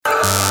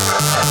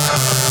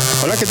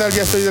¿qué tal?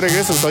 Ya estoy de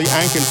regreso. Soy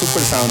Ángel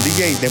Supersound,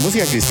 DJ de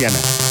música cristiana.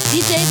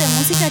 ¿DJ de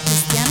música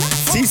cristiana?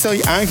 Sí, soy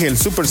Ángel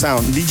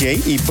Supersound,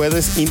 DJ, y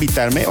puedes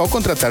invitarme o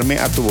contratarme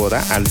a tu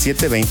boda al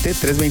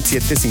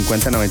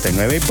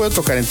 720-327-5099 y puedo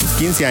tocar en tus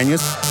 15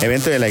 años,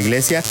 evento de la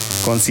iglesia,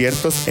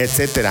 conciertos,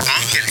 etc.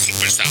 Ángel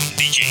Supersound,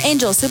 DJ.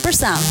 Angel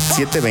Supersound.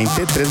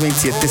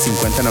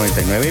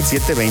 720-327-5099,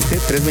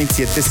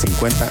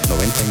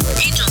 720-327-5099.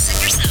 Angel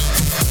Supersound.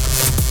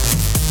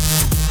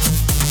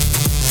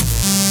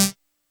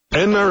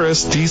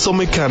 NRS Diesel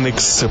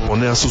Mechanics se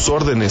pone a sus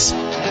órdenes.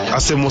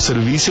 Hacemos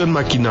servicio en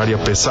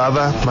maquinaria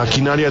pesada,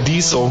 maquinaria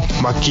diesel,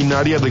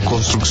 maquinaria de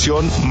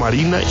construcción,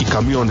 marina y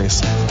camiones.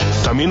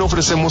 También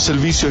ofrecemos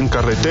servicio en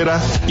carretera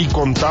y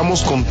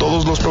contamos con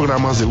todos los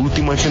programas de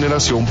última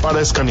generación para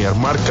escanear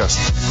marcas.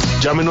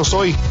 Llámenos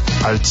hoy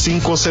al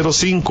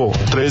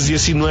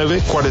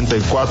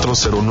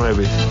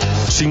 505-319-4409,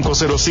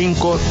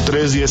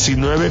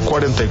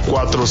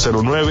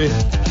 505-319-4409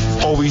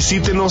 o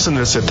visítenos en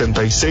el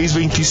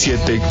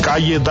 7627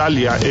 Calle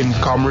Dahlia en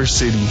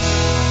Commerce City.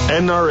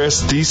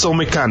 NRS Diesel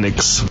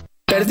Mechanics.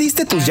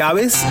 ¿Perdiste tus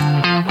llaves?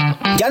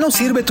 ¿Ya no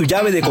sirve tu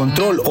llave de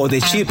control o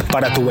de chip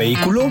para tu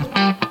vehículo?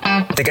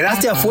 ¿Te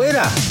quedaste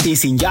afuera y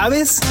sin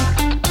llaves?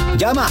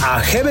 Llama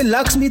a Heaven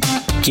Locksmith,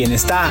 quien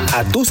está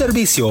a tu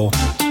servicio,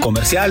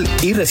 comercial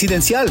y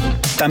residencial.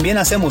 También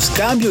hacemos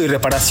cambio y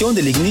reparación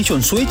del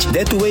ignition switch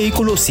de tu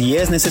vehículo si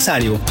es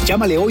necesario.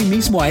 Llámale hoy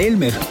mismo a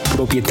Elmer,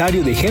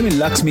 propietario de Heaven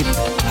Locksmith,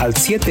 al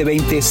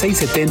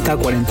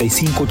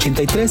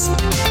 720-670-4583,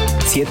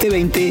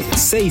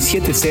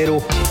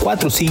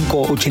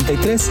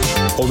 720-670-4583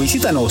 o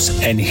visítanos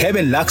en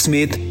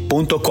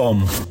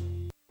heavenlocksmith.com.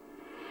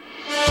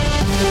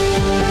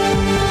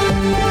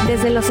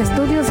 Desde los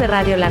estudios de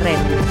Radio La Red,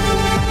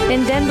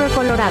 en Denver,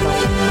 Colorado.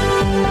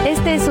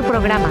 Este es su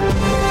programa,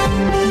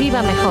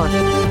 Viva Mejor,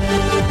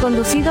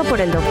 conducido por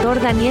el Dr.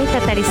 Daniel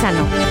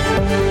Catarizano,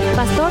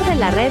 pastor de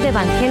la Red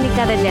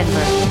Evangélica de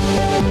Denver.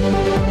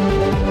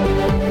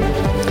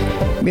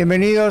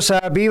 Bienvenidos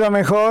a Viva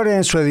Mejor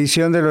en su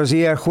edición de los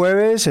días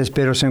jueves.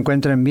 Espero se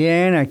encuentren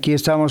bien. Aquí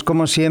estamos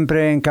como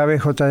siempre en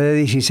KBJD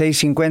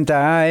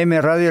 1650 AM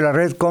Radio La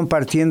Red,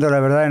 compartiendo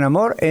la verdad en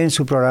amor en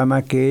su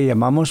programa que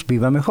llamamos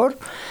Viva Mejor,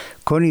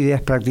 con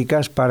ideas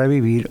prácticas para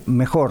vivir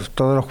mejor.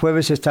 Todos los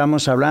jueves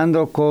estamos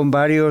hablando con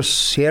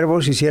varios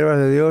siervos y siervas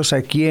de Dios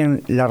aquí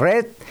en la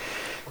red,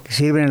 que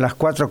sirven en las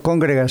 4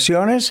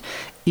 congregaciones,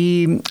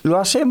 y lo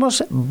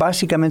hacemos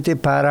básicamente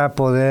para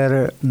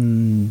poder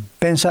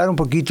pensar un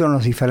poquito en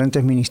los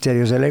diferentes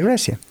ministerios de la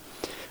iglesia.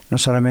 No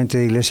solamente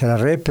de Iglesia La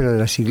Red, pero de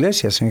las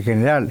iglesias en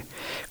general.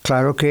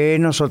 Claro que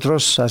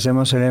nosotros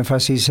hacemos el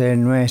énfasis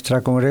en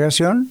nuestra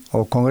congregación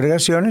o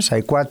congregaciones,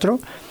 hay 4.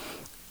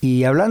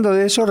 Y hablando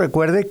de eso,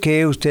 recuerde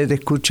que usted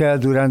escucha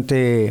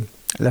durante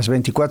las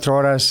 24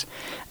 horas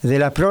de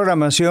la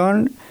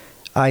programación,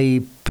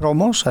 hay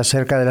promos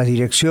acerca de las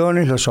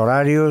direcciones, los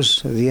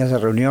horarios, días de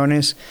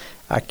reuniones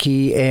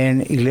aquí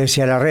en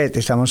Iglesia La Red.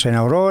 Estamos en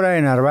Aurora,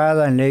 en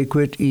Arvada, en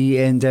Lakewood y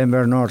en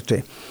Denver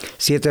Norte.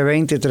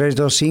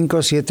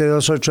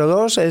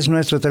 720-325-7282 es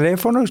nuestro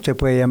teléfono. Usted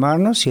puede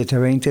llamarnos,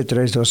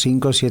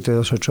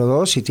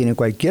 720-325-7282, si tiene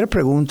cualquier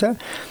pregunta,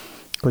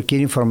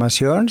 cualquier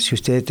información. Si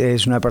usted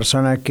es una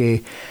persona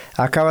que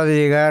acaba de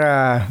llegar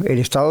al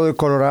estado de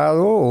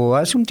Colorado o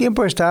hace un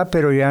tiempo está,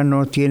 pero ya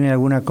no tiene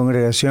alguna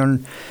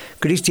congregación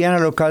cristiana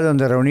local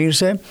donde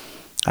reunirse,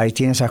 ahí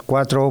tiene esas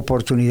 4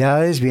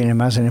 oportunidades. Viene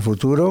más en el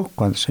futuro,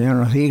 cuando el Señor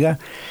nos diga.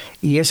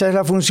 Y esa es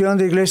la función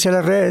de Iglesia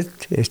La Red.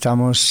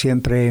 Estamos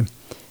siempre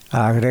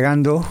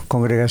agregando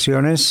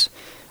congregaciones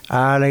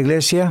a la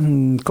iglesia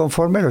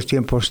conforme a los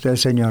tiempos del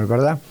Señor,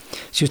 ¿verdad?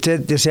 Si usted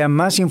desea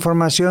más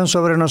información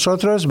sobre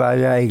nosotros,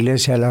 vaya a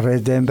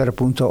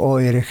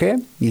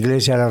iglesialareddenver.org,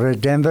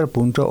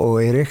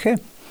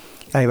 iglesialareddenver.org.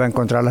 Ahí va a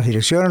encontrar las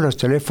direcciones, los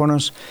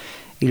teléfonos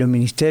y los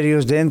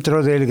ministerios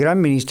dentro del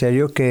gran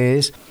ministerio que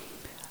es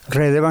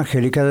Red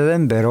Evangélica de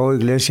Denver o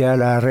Iglesia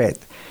La Red.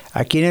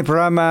 Aquí en el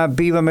programa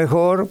Viva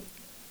Mejor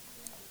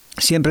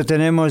siempre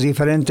tenemos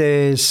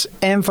diferentes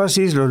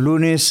énfasis. Los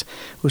lunes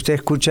usted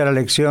escucha la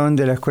lección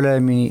de la escuela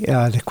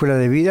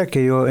de vida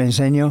que yo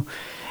enseño,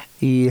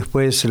 y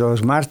después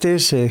los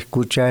martes se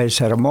escucha el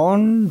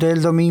sermón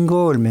del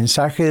domingo, el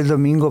mensaje del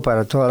domingo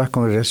para todas las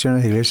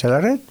congregaciones de Iglesia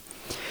La Red.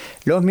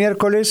 Los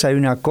miércoles hay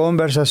una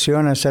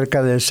conversación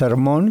acerca del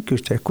sermón que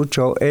usted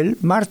escuchó el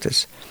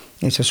martes.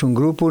 Ese es un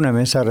grupo, una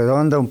mesa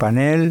redonda, un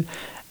panel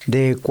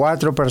de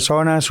 4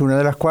 personas, una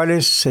de las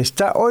cuales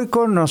está hoy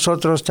con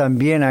nosotros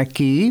también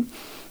aquí.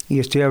 Y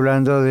estoy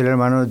hablando del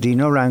hermano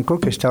Dino Blanco,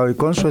 que está hoy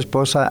con su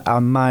esposa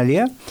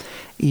Amalia.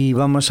 Y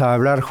vamos a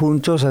hablar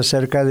juntos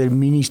acerca del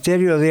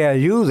ministerio de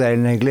ayuda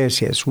en la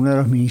iglesia. Es uno de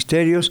los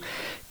ministerios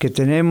que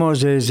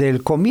tenemos desde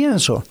el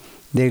comienzo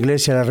de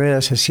Iglesia La Red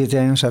hace 7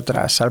 años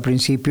atrás. Al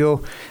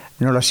principio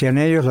no lo hacían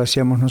ellos, lo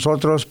hacíamos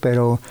nosotros,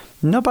 pero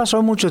no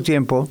pasó mucho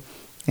tiempo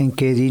en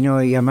que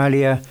Dino y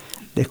Amalia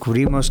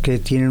descubrimos que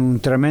tienen un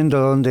tremendo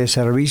don de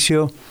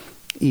servicio,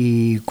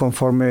 y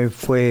conforme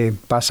fue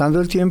pasando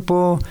el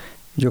tiempo,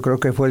 yo creo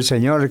que fue el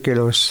Señor el que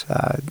los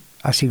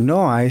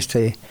asignó a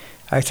este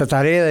esta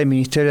tarea del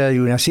Ministerio de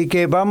Ayuda. Así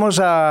que vamos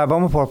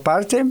por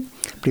parte.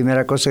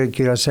 Primera cosa que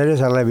quiero hacer es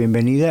dar la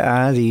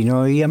bienvenida a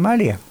Dino y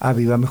Amalia, a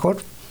Viva Mejor.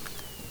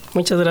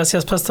 Muchas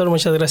gracias, pastor.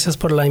 Muchas gracias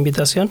por la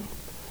invitación.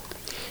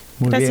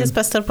 Muy Gracias, bien.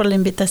 pastor, por la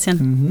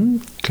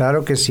invitación.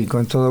 Claro que sí,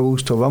 con todo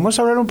gusto. Vamos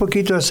a hablar un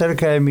poquito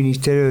acerca del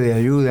Ministerio de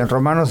Ayuda. En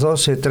Romanos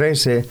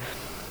 12:13,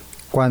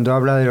 cuando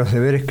habla de los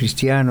deberes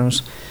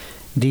cristianos,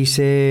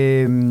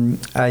 dice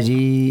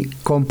allí,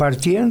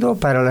 compartiendo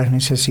para las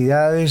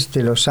necesidades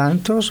de los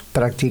santos,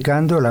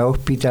 practicando la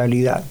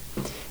hospitalidad.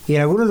 Y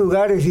en algunos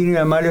lugares, Dino y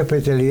Amalia,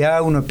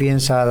 hospitalidad, uno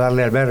piensa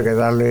darle albergue,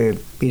 darle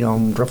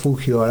un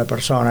refugio a la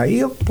persona.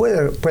 Y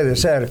puede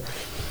ser.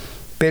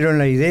 Pero en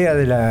la idea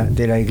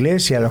de la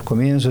iglesia, a los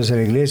comienzos de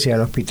la iglesia,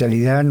 la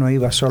hospitalidad no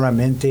iba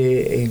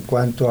solamente en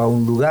cuanto a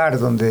un lugar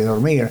donde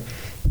dormir.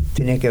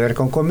 Tenía que ver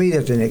con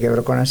comida, tenía que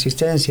ver con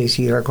asistencia. Y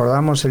si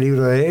recordamos el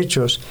libro de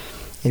Hechos,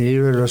 el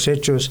libro de los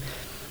Hechos,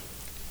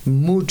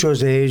 muchos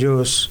de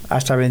ellos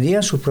hasta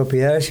vendían sus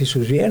propiedades y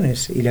sus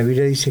bienes. Y la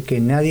Biblia dice que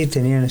nadie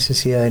tenía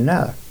necesidad de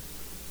nada.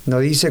 No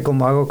dice,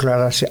 como hago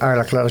la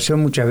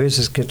aclaración muchas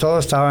veces, que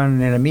todos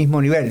estaban en el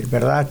mismo nivel,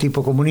 ¿verdad?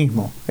 Tipo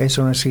comunismo.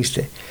 Eso no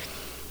existe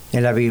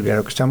en la Biblia.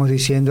 Lo que estamos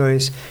diciendo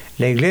es,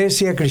 la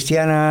iglesia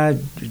cristiana,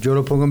 yo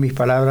lo pongo en mis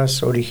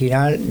palabras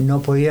original,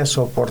 no podía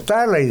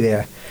soportar la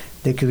idea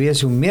de que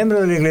hubiese un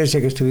miembro de la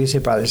iglesia que estuviese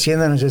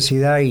padeciendo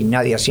necesidad y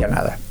nadie hacía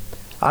nada.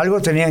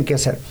 Algo tenían que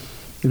hacer.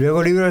 Y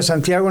luego el libro de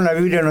Santiago en la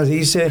Biblia nos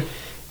dice,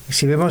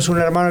 si vemos un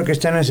hermano que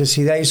está en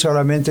necesidad y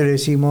solamente le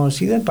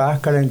decimos, id en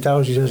paz,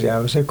 calentados y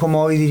saciados, es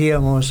como hoy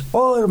diríamos,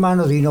 oh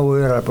hermano Dino,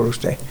 voy a orar por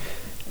usted.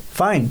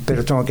 Fine,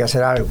 pero tengo que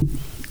hacer algo.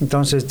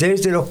 Entonces,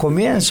 desde los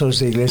comienzos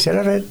de Iglesia de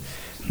la Red,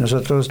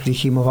 nosotros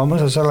dijimos, vamos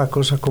a hacer las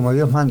cosas como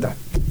Dios manda.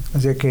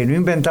 Así que no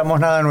inventamos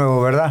nada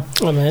nuevo, ¿verdad?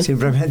 Amén.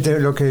 Simplemente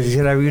lo que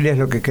dice la Biblia es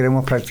lo que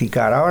queremos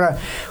practicar. Ahora,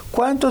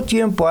 ¿cuánto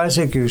tiempo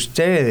hace que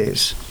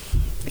ustedes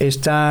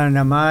están,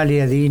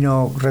 Amalia,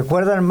 Dino,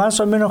 recuerdan más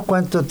o menos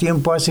cuánto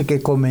tiempo hace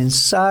que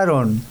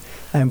comenzaron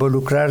a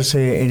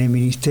involucrarse en el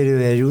Ministerio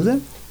de Ayuda?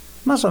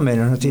 Más o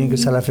menos, no tiene que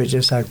ser la fecha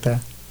exacta.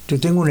 Yo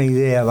tengo una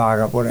idea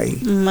vaga por ahí.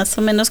 Más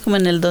o menos como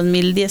en el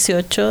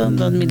 2018,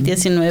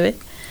 2019,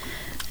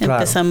 Claro.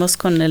 empezamos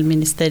con el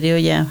ministerio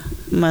ya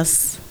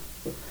más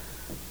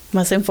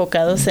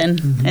enfocados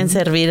en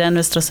servir a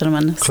nuestros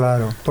hermanos.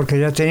 Claro, porque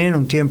ya tenían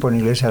un tiempo en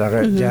Iglesia de la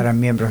Red, ya eran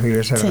miembros de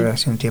Iglesia de la Sí. Red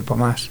hace un tiempo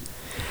más.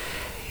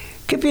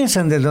 ¿Qué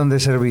piensan del don de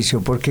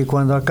servicio? Porque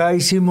cuando acá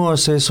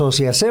hicimos eso,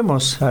 si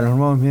hacemos a los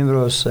nuevos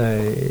miembros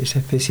esa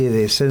especie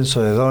de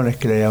censo de dones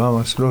que le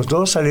llamamos, los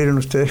dos salieron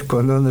ustedes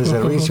con don de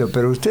servicio,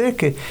 pero ustedes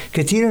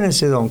que tienen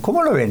ese don,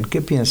 ¿cómo lo ven?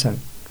 ¿Qué piensan?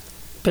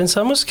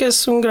 Pensamos que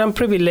es un gran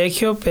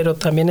privilegio, pero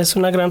también es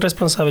una gran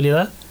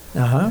responsabilidad,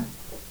 Ajá.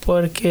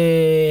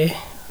 porque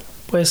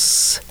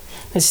pues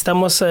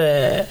necesitamos,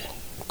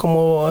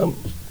 como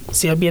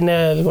si viene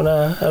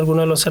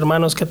alguno de los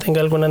hermanos que tenga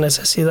alguna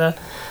necesidad,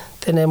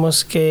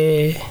 tenemos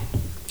que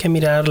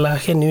mirar la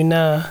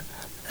genuina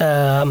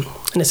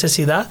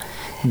necesidad.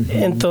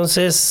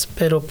 Entonces,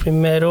 pero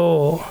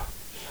primero,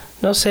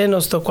 no sé,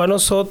 nos tocó a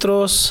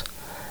nosotros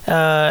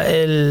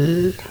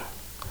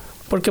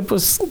porque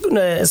pues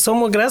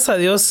somos, gracias a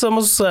Dios,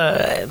 somos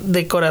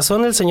de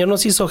corazón, el Señor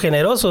nos hizo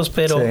generosos,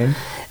 pero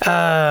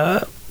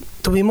Sí.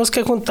 Tuvimos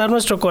que juntar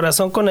nuestro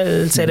corazón con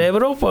el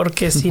cerebro,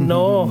 porque si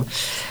no,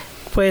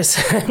 pues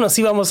nos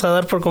íbamos a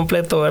dar por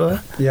completo,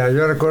 ¿verdad? Ya,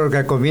 yo recuerdo que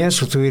al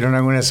comienzo tuvieron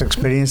algunas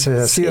experiencias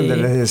así, Sí. donde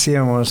les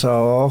decíamos,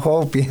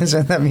 ojo,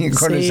 piensen también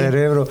con el Sí.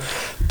 cerebro,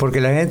 porque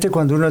la gente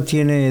cuando uno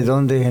tiene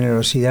don de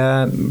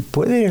generosidad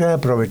puede llegar a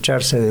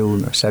aprovecharse de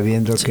uno,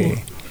 sabiendo Sí.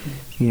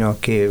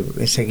 que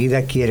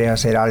enseguida quiere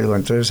hacer algo.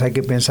 Entonces hay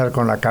que pensar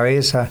con la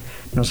cabeza,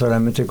 no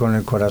solamente con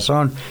el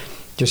corazón.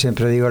 Yo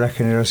siempre digo, la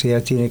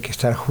generosidad tiene que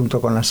estar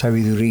junto con la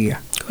sabiduría.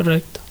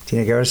 Correcto.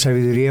 Tiene que haber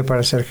sabiduría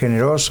para ser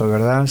generoso,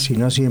 ¿verdad? Si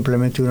no,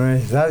 simplemente uno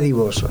es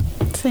dadivoso.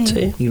 Sí.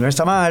 Sí. Y no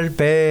está mal,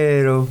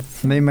 pero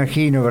me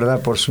imagino,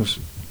 ¿verdad? Por sus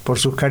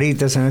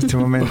caritas en este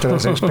momento,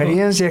 las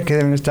experiencias que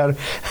deben estar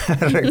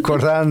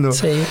recordando.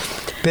 Sí.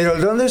 Pero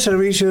el don de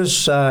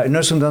servicios no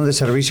es un don de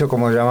servicio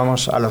como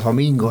llamamos a los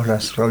domingos,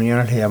 las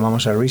reuniones le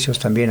llamamos servicios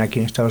también aquí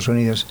en Estados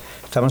Unidos.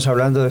 Estamos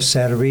hablando de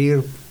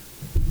servir,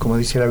 como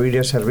dice la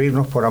Biblia,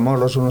 servirnos por amor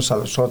los unos a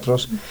los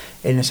otros,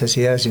 en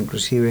necesidades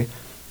inclusive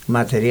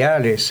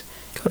materiales.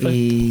 Correcto.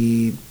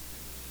 Y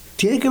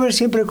 ¿tiene que ver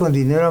siempre con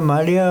dinero,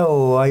 Amalia,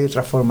 o hay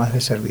otras formas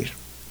de servir?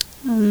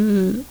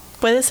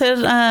 Puede ser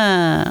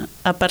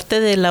aparte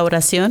de la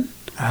oración,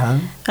 Ajá.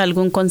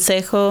 algún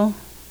consejo,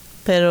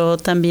 pero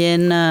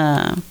también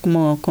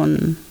como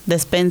con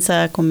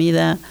despensa,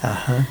 comida,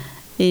 Ajá.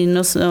 y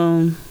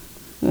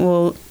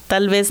o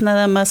tal vez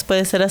nada más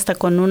puede ser hasta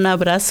con un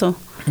abrazo,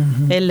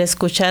 el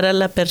escuchar a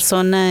la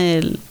persona,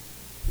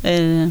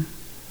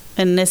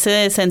 en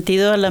ese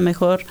sentido a lo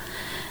mejor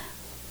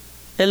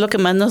es lo que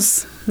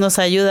más nos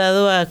ha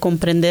ayudado a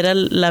comprender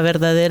la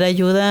verdadera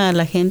ayuda a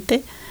la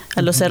gente,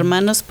 a los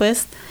hermanos,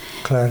 pues.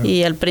 Claro.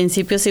 Y al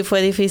principio sí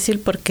fue difícil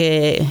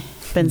porque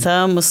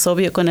pensábamos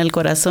obvio con el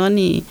corazón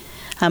y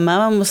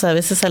amábamos a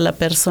veces a la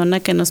persona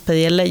que nos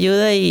pedía la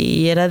ayuda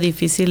y era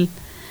difícil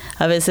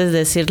a veces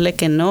decirle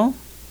que no,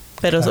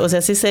 pero o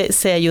sea, sí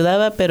se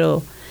ayudaba,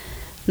 pero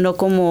no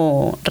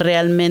como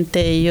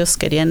realmente ellos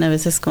querían a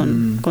veces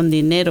con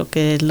dinero,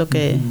 que es lo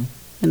que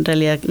en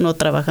realidad no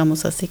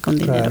trabajamos así con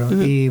dinero.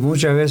 Claro. Y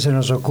muchas veces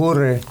nos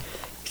ocurre,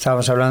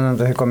 estábamos hablando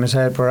antes de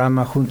comenzar el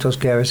programa juntos,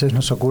 que a veces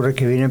nos ocurre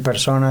que vienen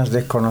personas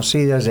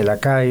desconocidas de la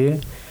calle,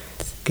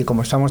 que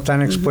como estamos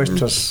tan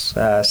expuestos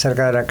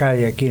cerca de la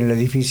calle aquí en el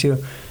edificio,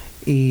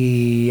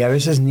 y a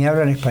veces ni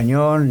hablan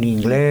español ni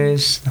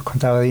inglés. Nos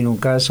contaba Dino un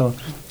caso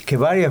que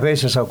varias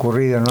veces ha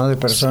ocurrido, ¿no? De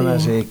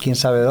personas de quién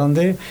sabe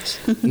dónde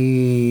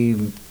y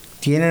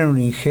tienen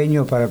un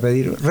ingenio para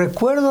pedir.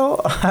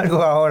 Recuerdo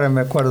algo ahora,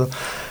 me acuerdo,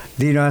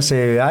 Dino,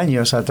 hace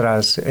años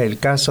atrás, el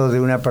caso de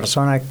una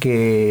persona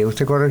que,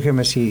 usted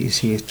corrígeme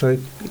si estoy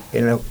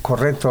en lo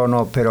correcto o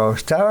no, pero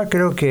estaba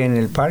creo que en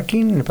el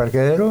parking, en el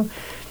parqueadero.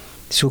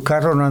 Su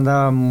carro no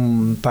andaba,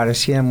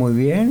 parecía muy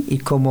bien, y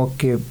como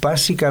que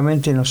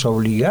básicamente nos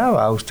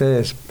obligaba a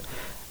ustedes,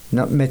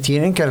 no, me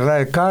tienen que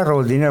arreglar el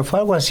carro, el dinero, fue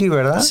algo así,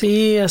 ¿verdad?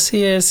 Sí,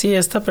 así es, sí,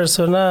 esta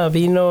persona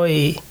vino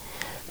y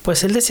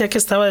pues él decía que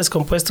estaba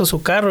descompuesto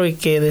su carro y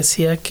que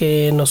decía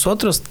que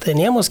nosotros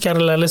teníamos que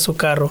arreglarle su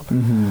carro,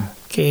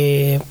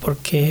 que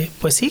porque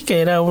pues sí,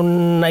 que era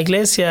una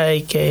iglesia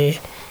y que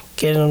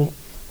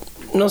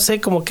no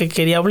sé, como que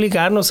quería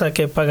obligarnos a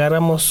que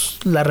pagáramos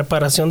la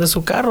reparación de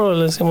su carro.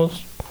 Le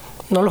decimos,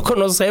 no lo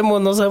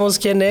conocemos, no sabemos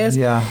quién es.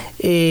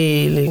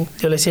 Y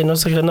yo le decía, no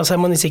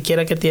sabemos ni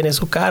siquiera que tiene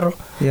su carro.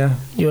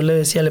 Yo le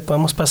decía, le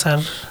podemos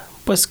pasar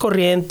pues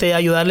corriente,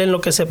 ayudarle en lo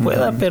que se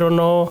pueda, pero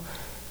no,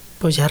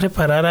 pues ya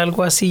reparar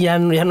algo así ya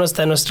no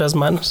está en nuestras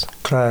manos.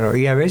 Claro,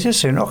 y a veces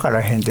se enoja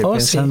la gente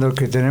pensando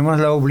que tenemos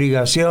la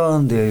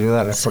obligación de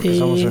ayudarles porque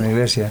somos una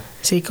iglesia.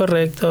 Sí,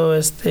 correcto.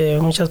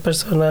 Muchas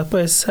personas,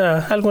 pues,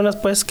 algunas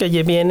pues que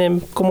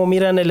vienen, como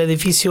miran el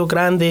edificio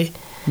grande,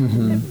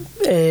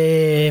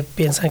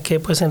 piensan que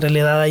pues en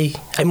realidad hay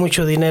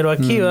mucho dinero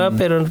aquí, ¿verdad?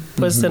 Pero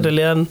pues en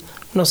realidad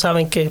no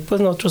saben que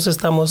pues nosotros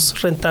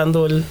estamos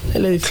rentando el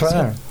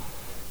edificio.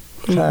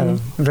 Claro.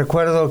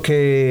 Recuerdo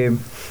que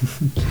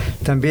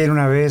también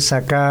una vez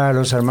acá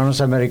los hermanos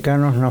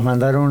americanos nos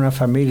mandaron una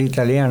familia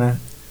italiana.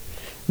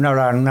 No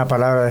hablaban una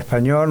palabra de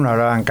español, no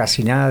hablaban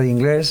casi nada de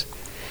inglés.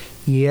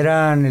 Y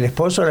eran el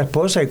esposo, la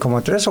esposa y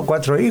como 3 o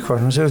 4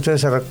 hijos. No sé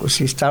ustedes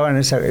si estaban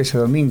ese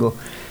domingo.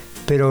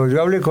 Pero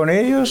yo hablé con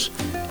ellos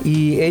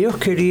y ellos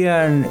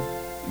querían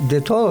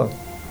de todo.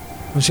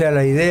 O sea,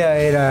 la idea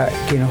era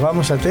que nos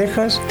vamos a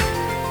Texas,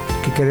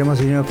 que queremos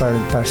dinero para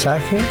el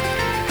pasaje,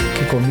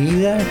 que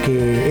comida,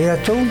 que era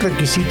todo un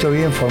requisito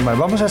bien formal.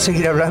 Vamos a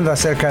seguir hablando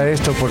acerca de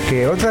esto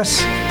porque otros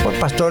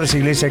pastores e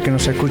iglesias que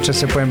nos escuchan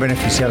se pueden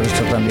beneficiar de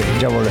esto también.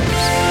 Ya volvemos.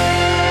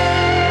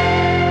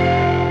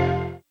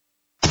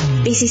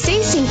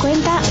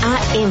 1650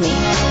 AM,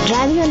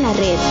 Radio en la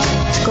Red,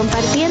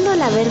 compartiendo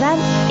la verdad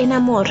en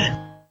amor.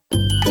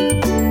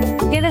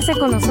 Quédese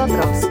con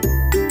nosotros.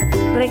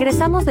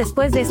 Regresamos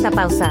después de esta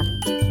pausa.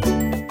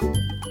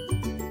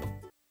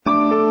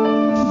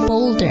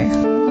 Boulder,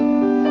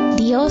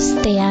 Dios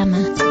te ama.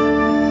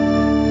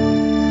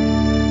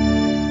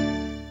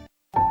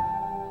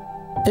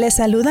 Le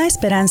saluda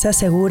Esperanza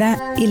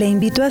Segura y le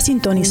invito a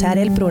sintonizar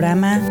el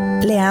programa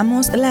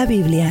Leamos la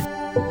Biblia,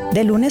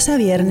 de lunes a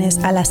viernes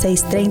a las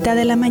 6:30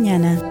 de la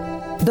mañana,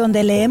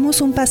 donde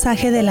leemos un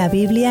pasaje de la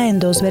Biblia en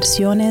 2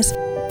 versiones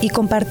y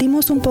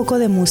compartimos un poco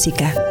de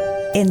música,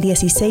 en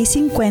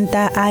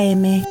 1650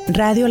 AM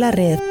Radio La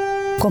Red,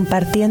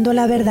 compartiendo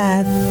la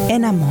verdad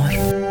en amor.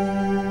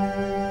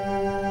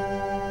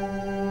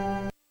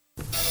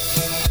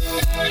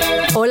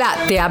 Hola,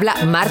 te habla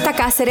Marta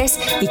Cáceres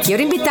y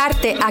quiero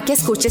invitarte a que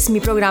escuches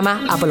mi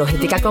programa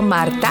Apologética con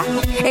Marta,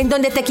 en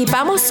donde te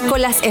equipamos con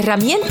las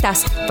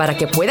herramientas para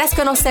que puedas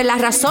conocer la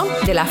razón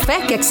de la fe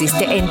que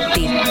existe en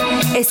ti.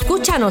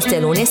 Escúchanos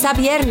de lunes a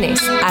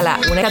viernes a la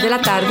 1 de la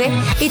tarde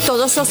y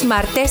todos los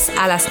martes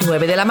a las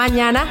 9 de la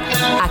mañana,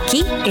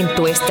 aquí en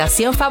tu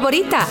estación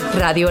favorita,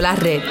 Radio La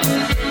Red.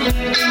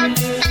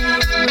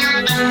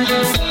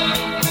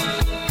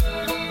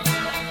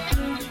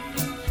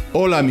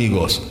 Hola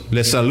amigos,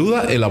 les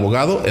saluda el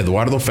abogado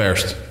Eduardo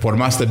First. Por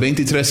más de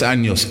 23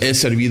 años he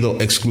servido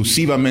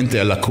exclusivamente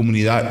a la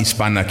comunidad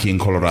hispana aquí en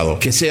Colorado.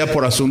 Que sea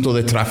por asunto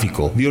de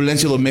tráfico,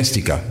 violencia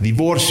doméstica,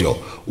 divorcio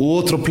u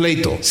otro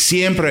pleito,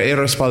 siempre he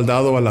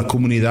respaldado a la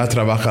comunidad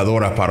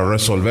trabajadora para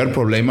resolver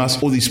problemas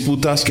o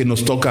disputas que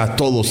nos toca a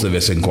todos de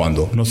vez en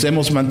cuando. Nos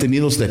hemos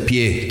mantenido de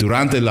pie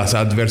durante las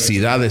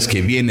adversidades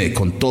que viene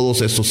con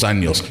todos estos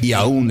años y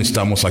aún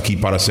estamos aquí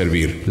para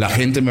servir. La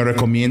gente me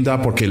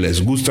recomienda porque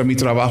les gusta mi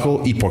trabajo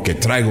y porque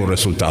traigo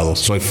resultados.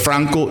 Soy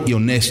franco y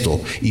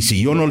honesto, y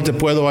si yo no te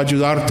puedo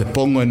ayudar, te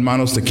pongo en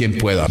manos de quien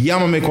pueda.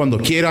 Llámame cuando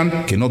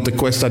quieran, que no te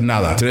cuesta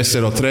nada.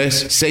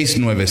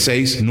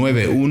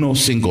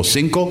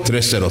 303-696-9155,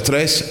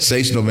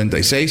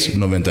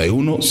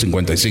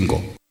 303-696-9155.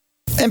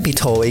 MP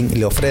Towing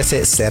le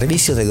ofrece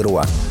servicio de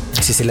grúa.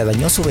 Si se le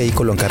dañó su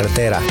vehículo en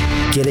carretera,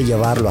 quiere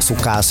llevarlo a su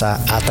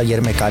casa, a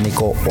taller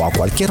mecánico o a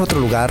cualquier otro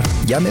lugar,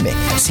 llámeme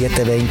al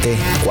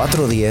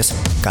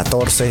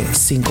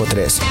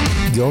 720-410-1453.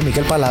 Yo,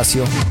 Miguel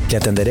Palacio, te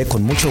atenderé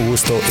con mucho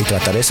gusto y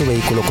trataré su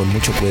vehículo con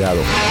mucho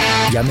cuidado.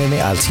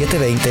 Llámeme al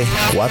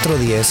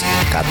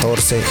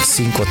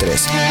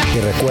 720-410-1453. Y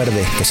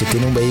recuerde que si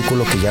tiene un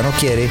vehículo que ya no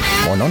quiere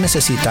o no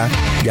necesita,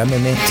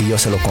 llámeme y yo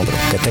se lo compro.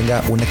 Que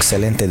tenga un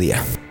excelente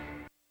día.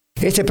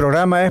 Este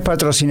programa es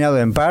patrocinado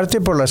en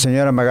parte por la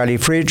señora Magali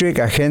Friedrich,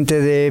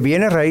 agente de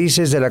bienes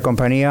raíces de la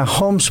compañía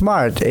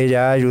HomeSmart.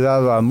 Ella ha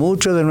ayudado a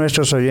muchos de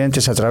nuestros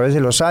oyentes a través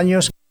de los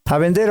años a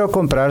vender o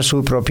comprar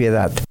su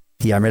propiedad.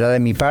 Llámela de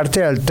mi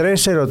parte al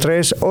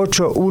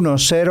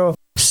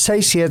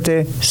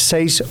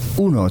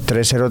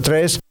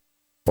 303-810-6761.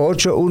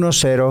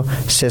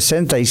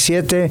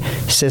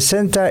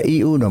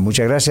 303-810-6761.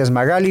 Muchas gracias,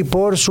 Magali,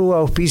 por su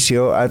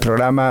auspicio al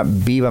programa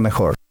Viva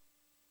Mejor.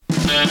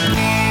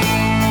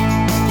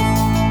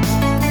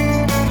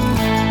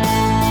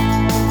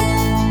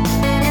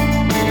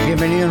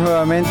 Bienvenidos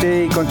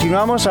nuevamente y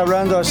continuamos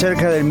hablando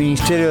acerca del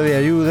ministerio de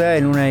ayuda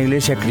en una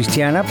iglesia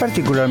cristiana,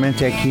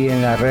 particularmente aquí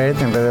en la red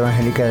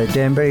evangélica de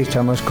Denver. Y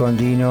estamos con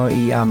Dino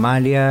y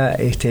Amalia,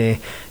 este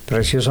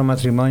precioso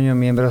matrimonio,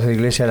 miembros de la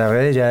iglesia de la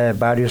red, ya de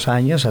varios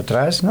años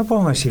atrás. No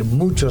podemos decir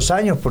muchos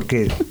años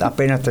porque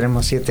apenas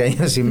tenemos 7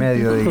 años y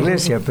medio de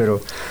iglesia,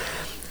 pero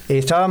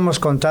estábamos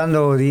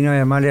contando, Dino y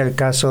Amalia, el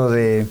caso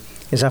de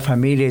esa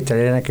familia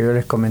italiana que yo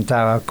les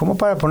comentaba, como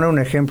para poner un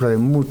ejemplo de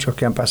muchos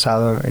que han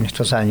pasado en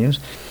estos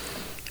años.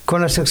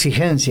 Con las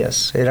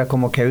exigencias, era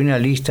como que había una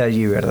lista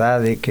allí,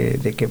 ¿verdad? De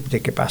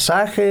que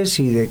pasajes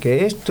y de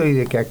que esto y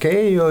de que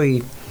aquello,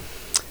 y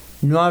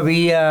no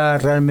había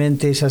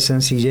realmente esa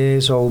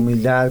sencillez o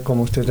humildad,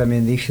 como usted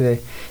también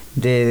dice,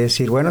 de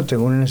decir, bueno,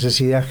 tengo una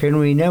necesidad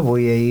genuina,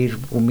 voy a ir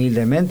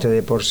humildemente.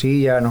 De por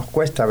sí ya nos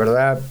cuesta,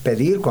 ¿verdad?,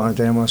 pedir cuando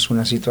tenemos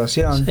una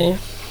situación. Sí.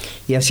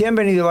 Y así han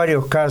venido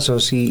varios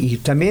casos, y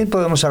también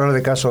podemos hablar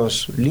de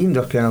casos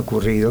lindos que han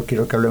ocurrido.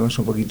 Quiero que hablemos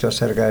un poquito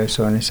acerca de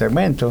eso en el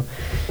segmento,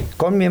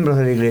 con miembros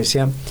de la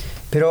iglesia.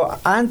 Pero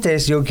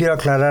antes yo quiero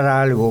aclarar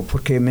algo,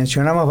 porque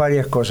mencionamos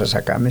varias cosas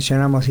acá.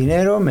 Mencionamos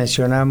dinero,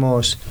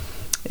 mencionamos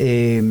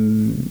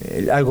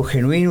algo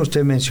genuino.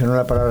 Usted mencionó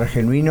la palabra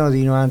genuino,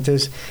 Dino,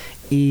 antes.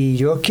 Y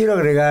yo quiero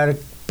agregar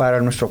para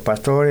nuestros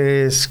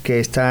pastores que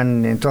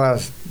están en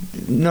todas,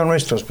 no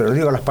nuestros, pero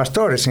digo los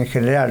pastores en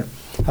general,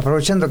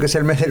 aprovechando que es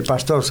el mes del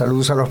pastor,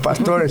 saludos a los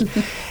pastores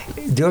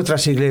de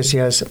otras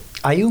iglesias.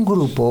 Hay un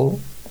grupo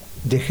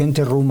de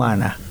gente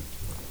rumana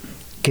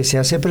que se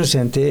hace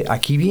presente.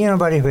 Aquí vienen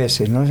varias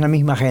veces, no es la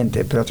misma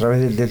gente, pero a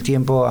través del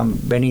tiempo han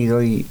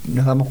venido y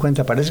nos damos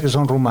cuenta, parece que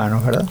son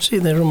rumanos, ¿verdad? Sí,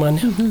 de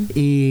Rumania.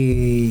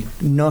 Y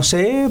no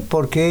sé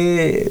por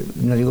qué,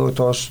 no digo que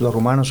todos los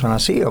rumanos son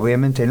así,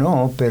 obviamente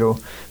no, pero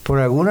por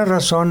alguna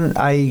razón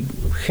hay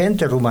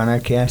gente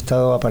rumana que ha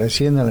estado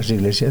apareciendo en las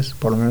iglesias,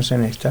 por lo menos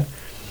en esta,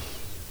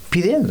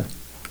 pidiendo.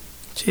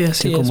 Sí,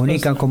 así se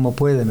comunican como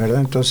pueden,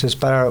 ¿verdad? Entonces,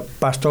 para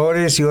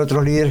pastores y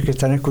otros líderes que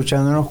están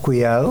escuchándonos,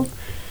 cuidado,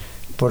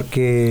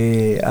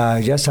 porque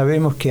ya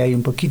sabemos que hay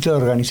un poquito de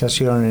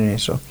organización en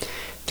eso.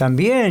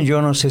 También,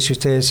 yo no sé si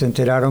ustedes se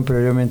enteraron,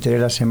 pero yo me enteré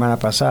la semana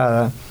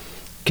pasada,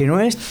 que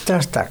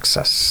nuestras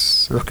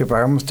taxas, los que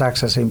pagamos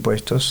taxas e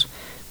impuestos,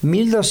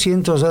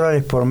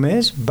 $1,200 por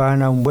mes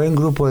van a un buen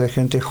grupo de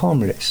gente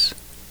homeless.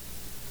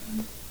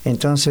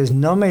 Entonces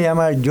no me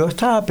llama, yo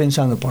estaba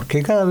pensando, ¿por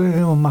qué cada vez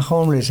vemos más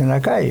homeless en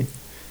la calle?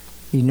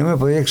 Y no me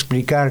podía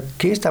explicar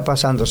qué está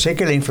pasando. Sé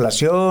que la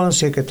inflación,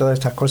 sé que todas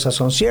estas cosas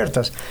son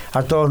ciertas,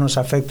 a todos nos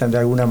afectan de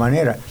alguna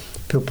manera,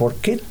 pero ¿por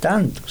qué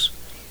tantos?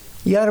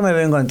 Y ahora me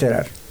vengo a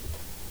enterar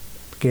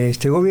que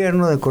este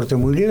gobierno de corte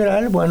muy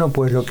liberal, bueno,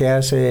 pues lo que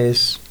hace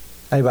es,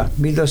 ahí va,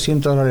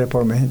 $1,200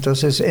 por mes.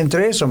 Entonces,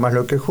 entre eso más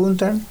lo que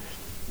juntan,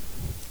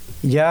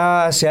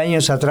 ya hace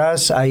años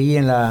atrás, ahí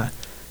en la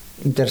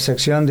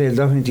intersección del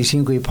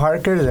 225 y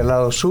Parker, del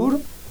lado sur,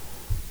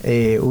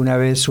 una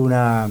vez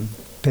una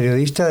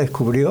periodista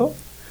descubrió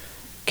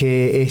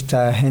que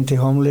esta gente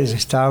homeless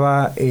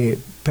estaba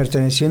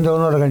perteneciendo a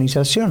una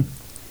organización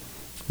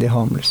de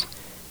homeless,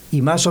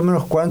 y más o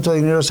menos cuánto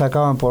dinero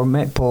sacaban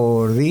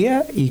por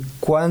día, y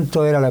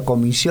cuánto era la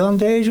comisión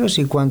de ellos,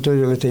 y cuánto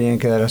ellos le tenían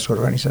que dar a su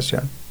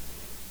organización.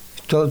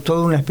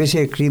 Toda una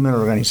especie de crimen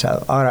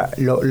organizado. Ahora,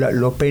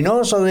 lo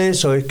penoso de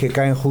eso es que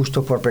caen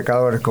justos por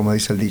pecadores, como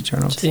dice el dicho,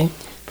 ¿no? Sí.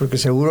 Porque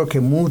seguro que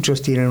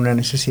muchos tienen una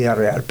necesidad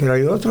real, pero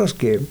hay otros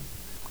que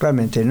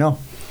realmente no.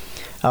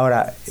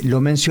 Ahora,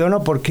 lo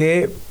menciono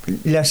porque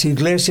las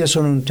iglesias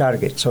son un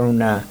target, son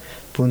una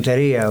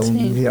puntería.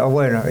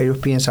 Bueno, ellos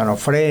piensan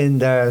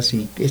ofrendas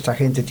y esta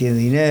gente tiene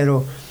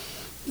dinero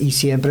y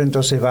siempre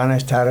entonces van a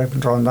estar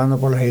rondando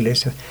por las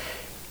iglesias.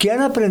 ¿Qué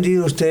han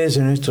aprendido ustedes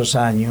en estos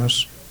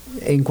años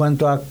en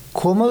cuanto a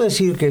cómo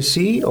decir que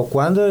sí, o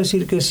cuándo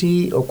decir que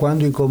sí, o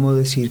cuándo y cómo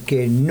decir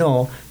que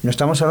no? No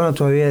estamos hablando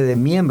todavía de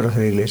miembros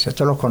de la iglesia,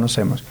 esto los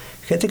conocemos.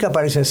 Gente que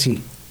aparece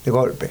así, de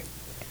golpe.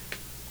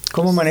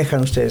 ¿Cómo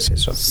manejan ustedes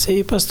eso?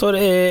 Sí, pastor,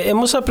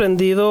 hemos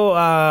aprendido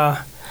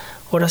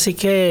ahora sí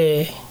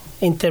que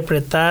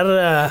interpretar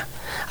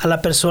a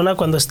la persona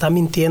cuando está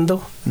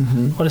mintiendo.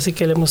 Uh-huh. Ahora sí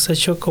que le hemos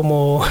hecho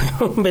como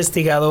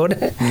investigador,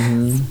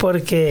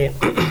 porque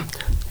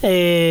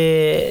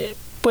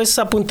pues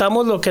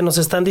apuntamos lo que nos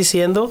están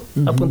diciendo,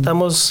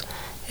 apuntamos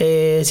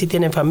si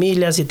tienen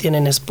familia, si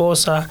tienen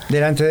esposa.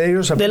 ¿Delante de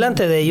ellos?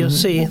 Delante de ellos,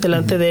 sí,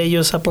 delante de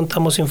ellos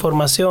apuntamos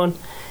información.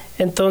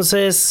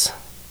 Entonces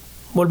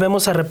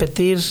volvemos a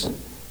repetir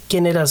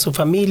quién era su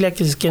familia,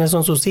 quiénes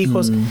son sus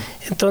hijos.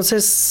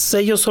 Entonces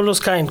ellos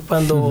solos caen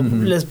cuando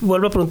les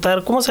vuelvo a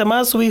preguntar ¿cómo se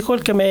llamaba su hijo,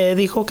 el que me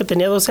dijo que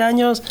tenía 12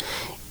 años?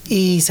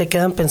 Y se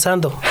quedan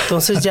pensando.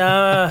 Entonces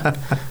ya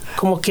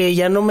como que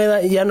ya no me da,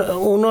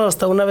 uno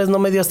hasta una vez no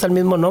me dio hasta el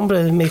mismo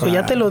nombre. Me dijo,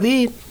 ya te lo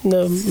di.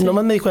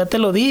 Nomás me dijo, ya te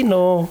lo di,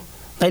 no,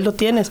 ahí lo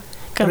tienes.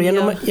 Pero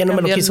ya no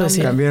me lo quiso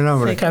decir. Cambió el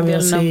nombre. Sí, cambió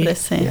el nombre,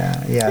 sí.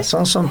 Ya.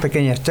 Son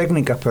pequeñas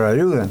técnicas, pero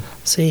ayudan.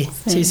 Sí.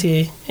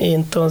 Y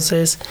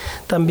entonces,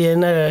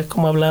 también,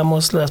 como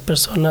hablamos, las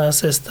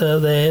personas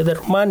de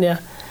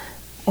Rumania,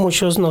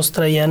 muchos nos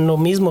traían lo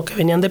mismo, que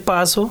venían de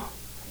paso,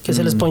 que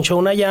se les ponchó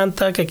una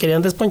llanta, que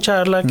querían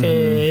desponcharla,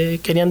 que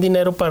querían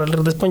dinero para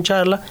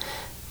desponcharla,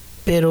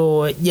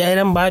 pero ya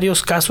eran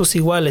varios casos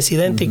iguales,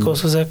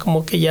 idénticos, o sea,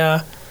 como que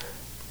ya...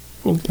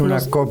 Una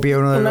copia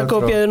de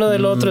uno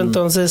del otro.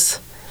 Entonces,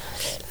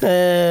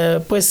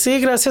 pues sí,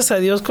 gracias a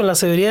Dios, con la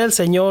sabiduría del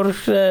Señor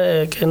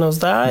que nos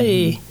da,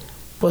 y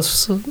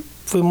pues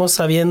fuimos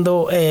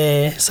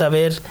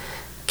saber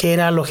qué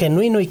era lo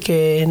genuino y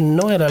qué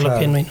no era lo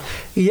genuino.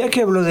 Y ya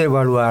que hablo de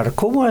evaluar,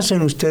 ¿cómo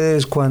hacen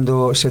ustedes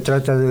cuando se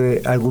trata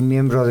de algún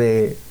miembro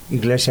de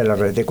Iglesia La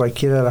Red, de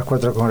cualquiera de las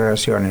 4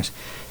 congregaciones?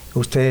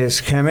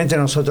 Generalmente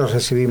nosotros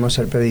recibimos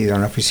el pedido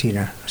en la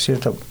oficina,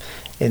 ¿cierto?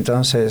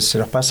 Entonces se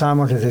los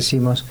pasamos, les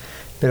decimos,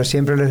 pero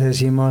siempre les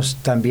decimos,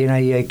 también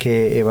ahí hay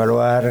que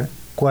evaluar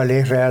cuál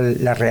es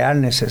la real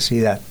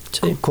necesidad.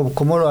 Sí.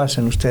 ¿Cómo lo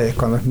hacen ustedes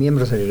cuando es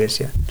miembros de la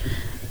iglesia?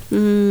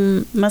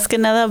 Más que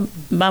nada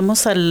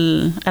vamos a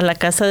la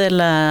casa de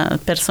la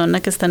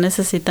persona que está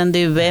necesitando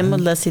y vemos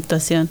la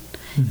situación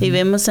y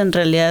vemos en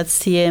realidad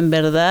si en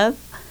verdad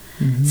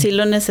si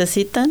lo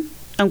necesitan,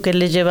 aunque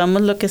les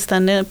llevamos lo que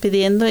están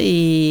pidiendo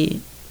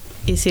y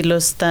si lo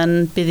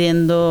están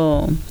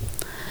pidiendo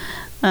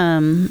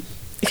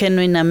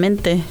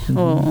genuinamente,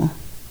 o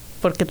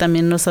porque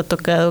también nos ha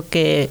tocado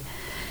que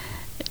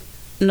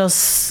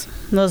nos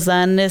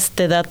dan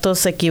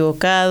datos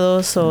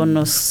equivocados o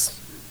nos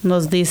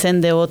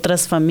dicen de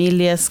otras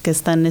familias que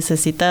están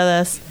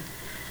necesitadas,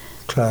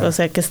 o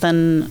sea que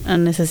están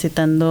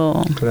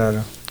necesitando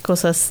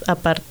cosas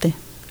aparte.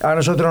 A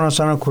nosotros nos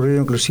han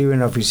ocurrido inclusive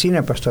en la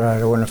oficina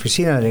pastoral o en la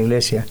oficina de la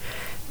iglesia,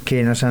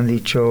 que nos han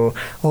dicho,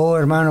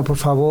 hermano, por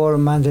favor,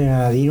 manden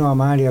a Dino, a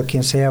Mario, a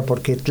quien sea,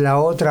 porque la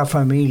otra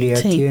familia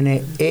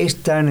tiene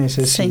esta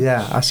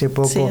necesidad. Hace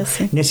poco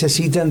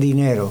necesitan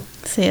dinero.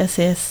 Sí,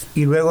 así es.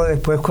 Y luego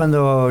después,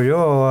 cuando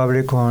yo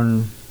hablé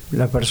con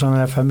la persona de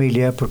la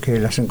familia, porque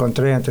las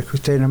encontré antes que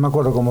ustedes, no me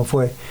acuerdo cómo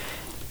fue,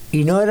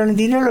 y no eran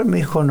dinero, me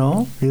dijo,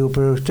 no. Digo,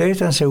 pero ustedes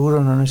están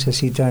seguros no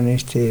necesitan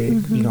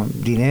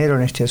dinero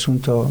en este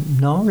asunto.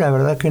 No, la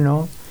verdad que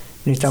no.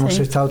 Necesitamos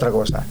esta otra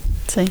cosa.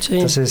 Sí.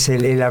 Entonces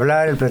el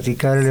hablar, el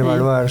platicar, el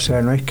evaluar, o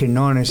sea, no es que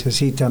no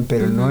necesitan,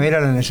 pero no era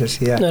la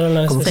necesidad.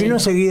 Como si uno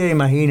seguida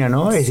imagina,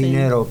 ¿no? Es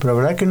dinero, pero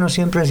la verdad que no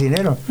siempre es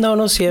dinero.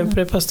 No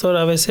siempre, pastor.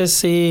 A veces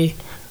sí.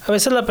 A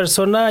veces la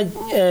persona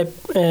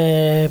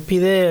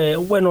pide,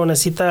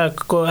 necesita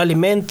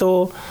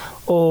alimento,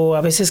 o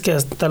a veces que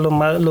hasta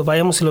lo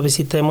vayamos y lo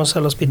visitemos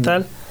al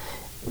hospital.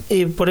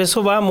 Y por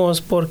eso vamos,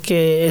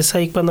 porque es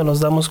ahí cuando nos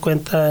damos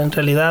cuenta, en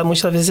realidad,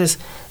 muchas veces,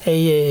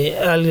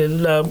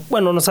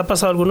 nos ha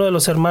pasado alguno de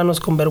los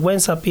hermanos con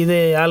vergüenza,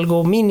 pide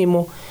algo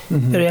mínimo,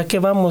 pero ya que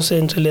vamos,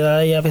 en realidad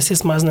hay a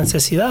veces más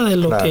necesidad de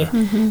lo que...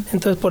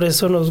 Entonces, por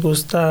eso nos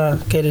gusta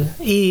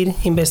ir,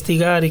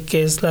 investigar y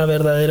qué es la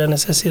verdadera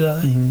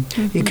necesidad.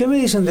 ¿Y qué me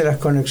dicen de las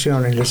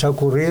conexiones? ¿Les ha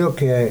ocurrido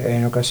que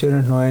en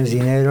ocasiones no es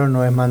dinero,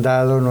 no es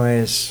mandado, no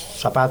es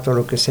zapato,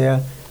 lo que sea,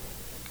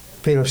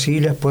 pero sí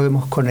les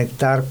podemos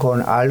conectar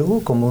con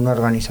algo, como una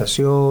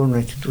organización, una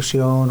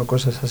institución o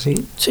cosas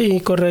así?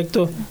 Sí,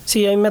 correcto.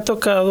 Sí, a mí me ha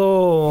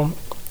tocado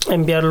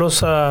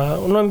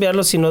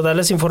sino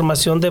darles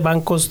información de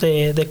bancos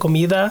de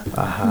comida,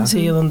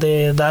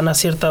 donde dan a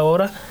cierta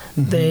hora.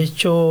 De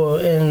hecho,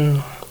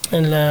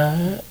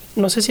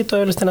 no sé si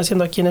todavía lo están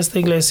haciendo aquí en esta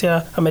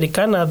iglesia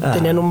americana,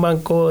 tenían un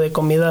banco de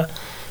comida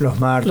los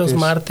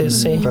martes,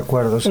 sí.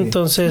 Recuerdo, sí.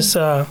 Entonces,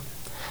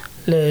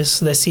 les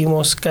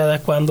decimos cada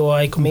cuando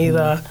hay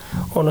comida,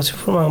 o nos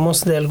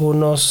informamos de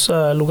algunos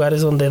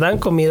lugares donde dan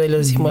comida y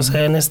les decimos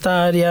en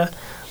esta área,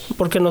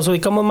 porque nos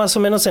ubicamos más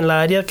o menos en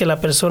la área que la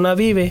persona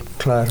vive,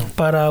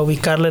 para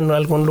ubicarla en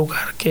algún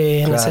lugar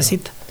que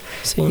necesita.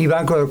 Sí. Y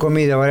banco de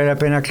comida, vale la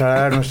pena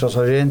aclarar a nuestros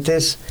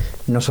oyentes,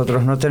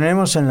 nosotros no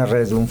tenemos en la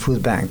red un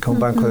food bank, un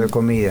banco de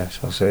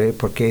comidas, o sea,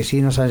 porque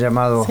sí nos han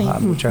llamado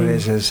muchas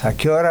veces, ¿a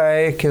qué hora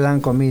es que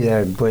dan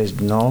comida?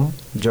 Pues no,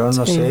 yo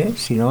no sé,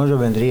 si no yo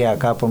vendría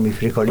acá por mis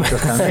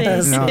frijolitos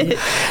también.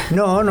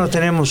 No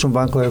tenemos un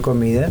banco de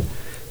comida.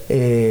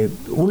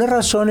 Una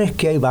razón es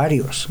que hay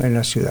varios en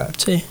la ciudad.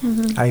 Sí.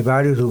 Hay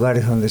varios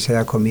lugares donde se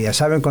da comida.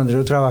 Saben, cuando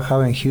yo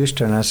trabajaba en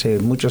Houston hace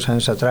muchos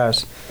años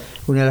atrás,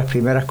 una de las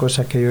primeras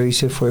cosas que yo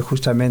hice fue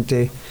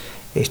justamente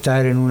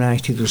estar en una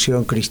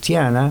institución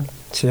cristiana,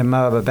 se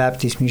llamaba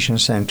Baptist Mission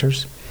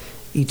Centers,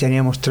 y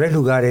teníamos 3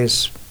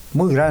 lugares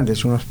muy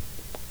grandes, unos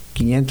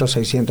 500,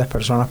 600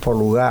 personas por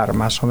lugar,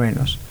 más o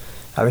menos,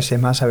 a veces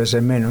más, a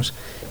veces menos,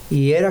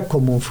 y era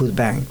como un food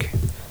bank,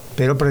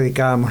 pero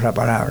predicábamos la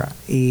palabra.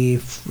 Y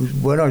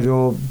bueno,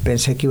 yo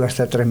pensé que iba a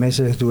estar 3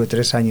 meses, estuve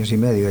 3 años y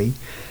medio ahí,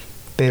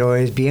 pero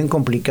es bien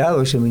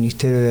complicado ese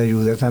ministerio de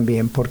ayuda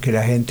también, porque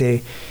la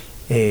gente,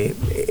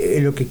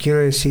 lo que quiero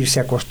decir, se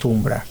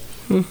acostumbra.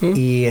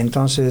 Y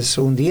entonces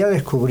un día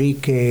descubrí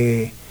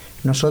que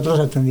nosotros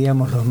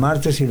atendíamos los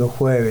martes y los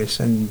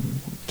jueves en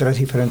 3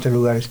 diferentes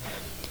lugares,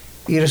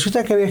 y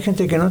resulta que había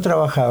gente que no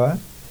trabajaba.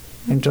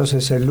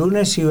 Entonces el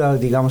lunes iba,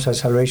 digamos, al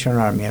Salvation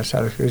Army,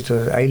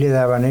 ahí le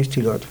daban esto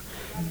y lo otro.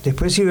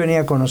 Después sí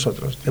venía con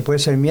nosotros.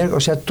 Después el miércoles,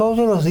 o sea,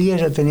 todos los días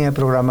ya tenía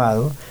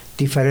programado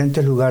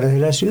diferentes lugares de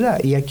la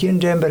ciudad. Y aquí en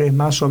Denver es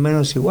más o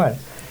menos igual.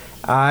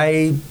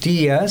 Hay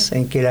días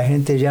en que la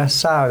gente ya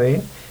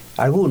sabe,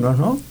 algunos,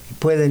 ¿no?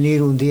 Pueden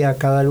ir un día a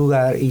cada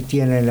lugar y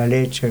tienen la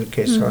leche, el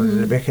queso,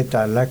 el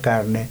vegetal, la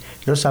carne,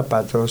 los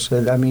zapatos,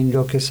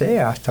 lo que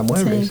sea, hasta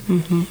muebles.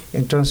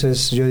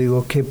 Entonces yo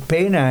digo, qué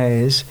pena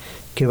es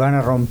que van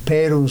a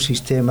romper un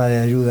sistema de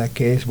ayuda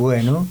que es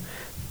bueno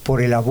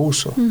por el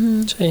abuso.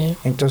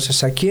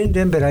 Entonces aquí en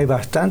Denver hay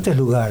bastantes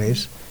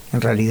lugares,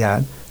 en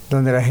realidad,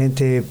 donde la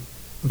gente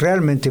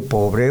realmente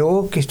pobre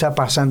o que está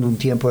pasando un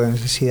tiempo de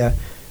necesidad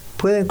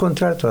puede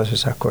encontrar todas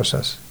esas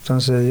cosas.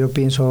 Entonces yo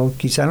pienso,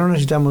 quizá no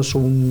necesitamos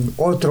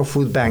otro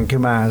food bank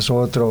más,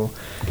 otro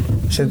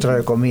centro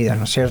de comida,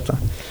 ¿no es cierto?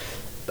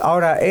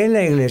 Ahora, en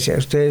la iglesia,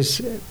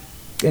 ustedes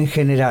en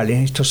general,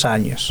 en estos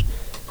años,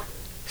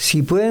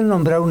 si pueden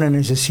nombrar una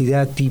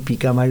necesidad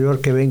típica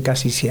mayor que ven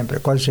casi siempre,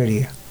 ¿cuál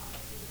sería?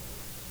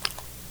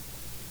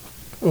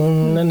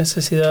 Una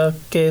necesidad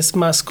que es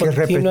más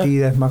continua. Que es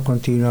repetida, es más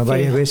continua.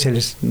 Varias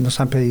veces nos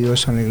han pedido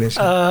eso en la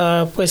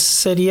iglesia. Pues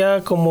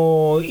sería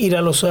como ir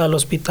al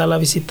hospital a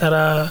visitar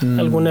a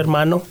algún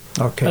hermano,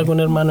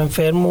 algún hermano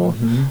enfermo.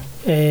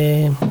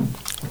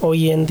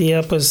 Hoy en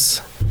día,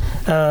 pues,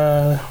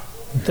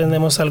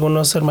 tenemos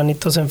algunos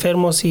hermanitos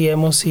enfermos y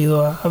hemos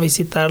ido a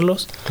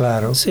visitarlos.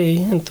 Claro.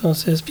 Sí,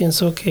 entonces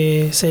pienso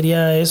que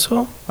sería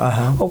eso.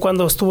 O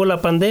cuando estuvo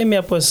la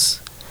pandemia, pues,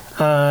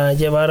 a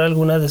llevar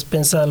alguna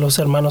despensa a los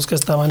hermanos que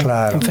estaban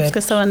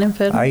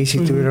enfermos. Ahí sí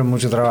tuvieron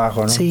mucho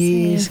trabajo, ¿no?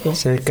 Sí.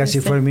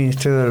 Casi fue el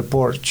ministerio del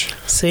porch.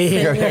 Sí.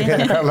 Había que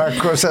dejar las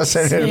cosas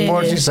en el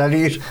porch y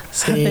salir.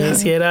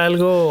 Sí, era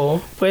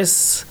algo,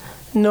 pues,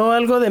 no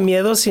algo de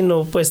miedo,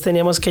 sino pues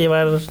teníamos que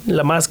llevar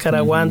la máscara,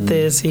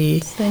 guantes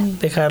y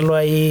dejarlo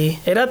ahí.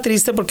 Era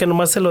triste porque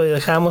nomás se lo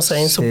dejamos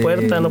ahí en su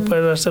puerta, no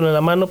poder dárselo en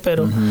la mano,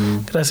 pero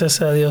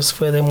gracias a Dios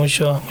fue de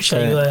mucha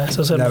ayuda a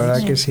esos hermanos. La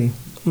verdad que sí.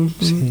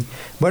 Sí.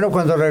 Bueno,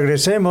 cuando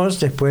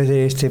regresemos después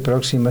de esta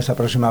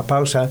próxima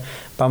pausa,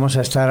 vamos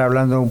a estar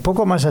hablando un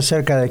poco más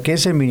acerca de qué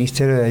es el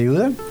Ministerio de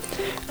Ayuda,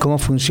 cómo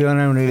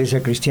funciona una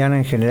iglesia cristiana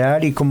en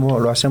general y cómo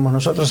lo hacemos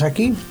nosotros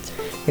aquí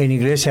en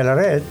Iglesia La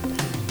Red.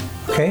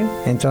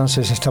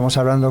 Entonces estamos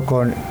hablando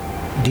con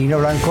Dino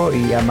Blanco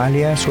y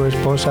Amalia, su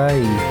esposa,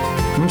 y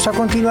vamos a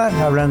continuar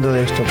hablando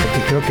de esto porque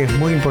creo que es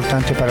muy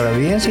importante para la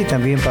audiencia y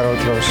también para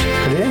otros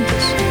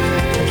creyentes,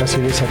 otras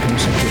iglesias que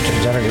nos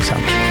escuchan. Ya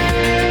regresamos.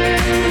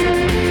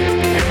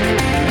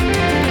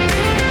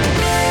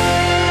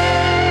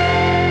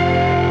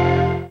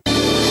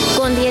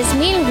 Con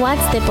 10.000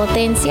 watts de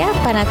potencia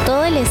para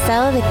todo el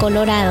estado de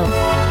Colorado.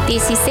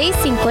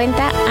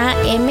 1650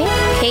 AM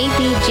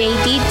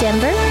KBJD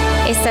Denver,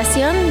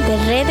 estación de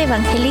Red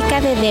Evangélica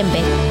de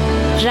Denver.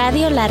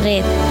 Radio La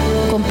Red,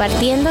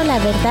 compartiendo la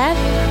verdad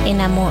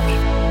en amor.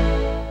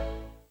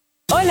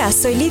 Hola,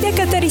 soy Lidia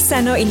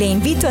Catarizano y le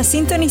invito a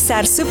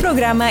sintonizar su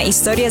programa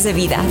Historias de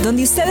Vida,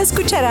 donde usted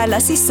escuchará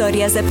las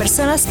historias de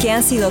personas que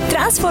han sido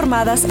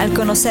transformadas al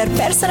conocer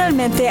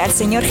personalmente al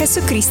Señor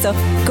Jesucristo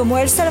como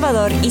el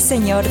Salvador y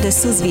Señor de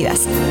sus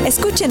vidas.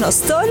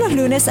 Escúchenos todos los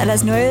lunes a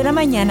las 9 de la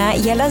mañana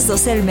y a las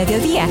 12 del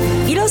mediodía,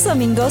 y los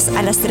domingos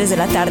a las 3 de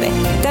la tarde.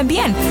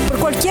 También por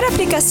cualquier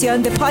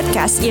aplicación de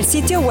podcast y el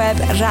sitio web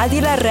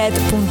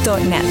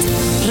radiolared.net.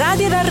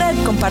 Radio La Red,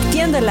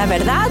 compartiendo la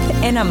verdad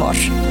en amor.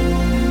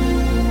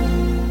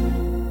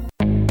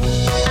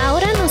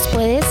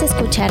 Puedes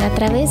escuchar a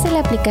través de la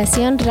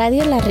aplicación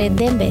Radio La Red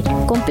Denver,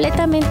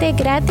 completamente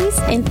gratis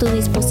en tu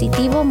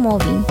dispositivo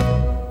móvil.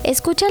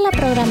 Escucha la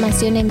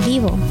programación en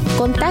vivo,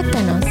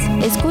 contáctanos,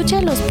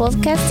 escucha los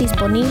podcasts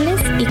disponibles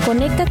y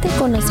conéctate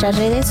con nuestras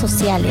redes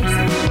sociales.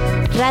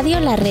 Radio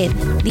La Red,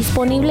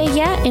 disponible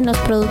ya en los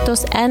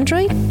productos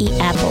Android y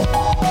Apple.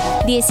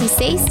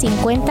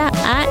 1650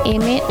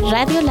 AM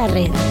Radio La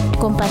Red,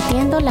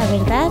 compartiendo la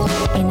verdad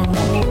en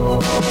amor.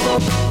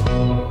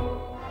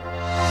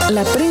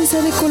 La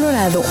Prensa de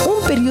Colorado,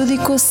 un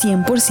periódico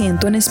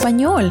 100% en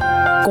español,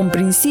 con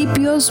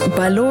principios,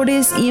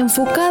 valores y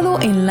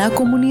enfocado en la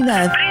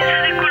comunidad.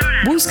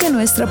 Busca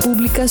nuestra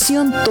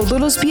publicación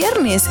todos los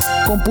viernes,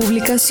 con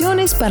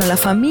publicaciones para la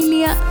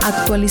familia,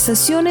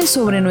 actualizaciones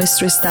sobre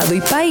nuestro estado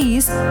y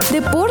país,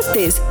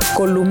 deportes,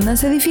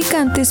 columnas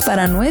edificantes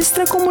para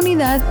nuestra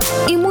comunidad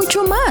y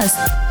mucho más.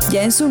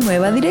 Ya en su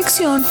nueva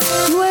dirección,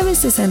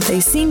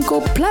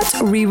 965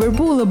 Platte River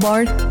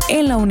Boulevard,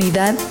 en la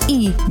unidad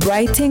I,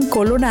 Brighton,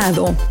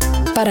 Colorado.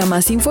 Para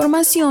más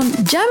información,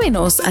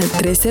 llámenos al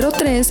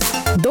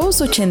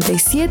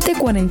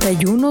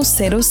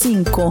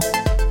 303-287-4105.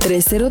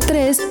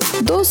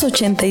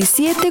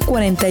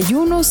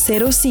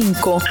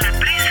 303-287-4105.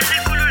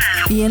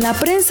 Y en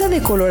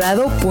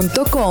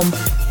laprensadecolorado.com.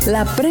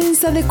 La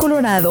Prensa de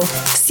Colorado,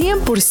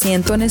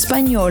 100% en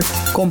español,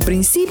 con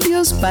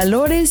principios,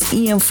 valores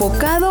y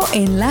enfocado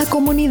en la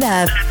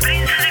comunidad. La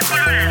Prensa de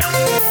Colorado.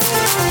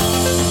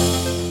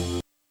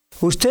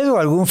 ¿Usted o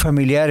algún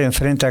familiar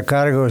enfrenta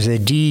cargos de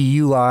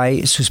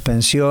DUI,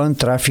 suspensión,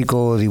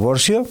 tráfico o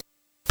divorcio?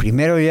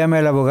 Primero llame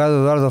al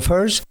abogado Eduardo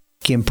First,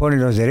 quien pone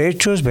los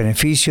derechos,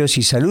 beneficios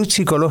y salud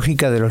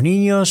psicológica de los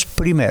niños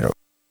primero.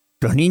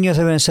 Los niños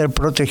deben ser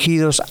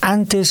protegidos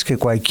antes que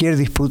cualquier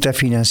disputa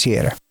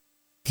financiera.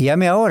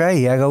 Llame ahora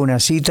y haga una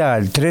cita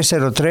al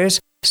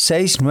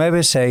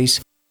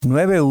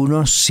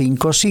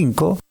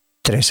 303-696-9155,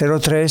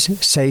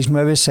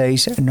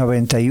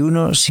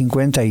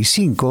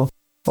 303-696-9155,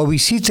 o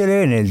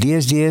visítele en el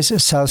 1010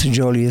 South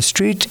Joliet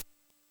Street,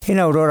 en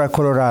Aurora,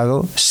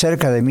 Colorado,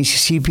 cerca de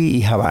Mississippi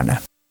y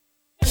Havana.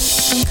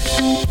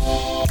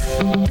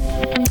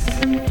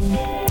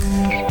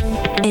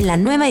 En la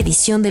nueva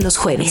edición de los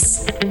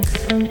jueves,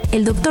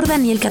 el Dr.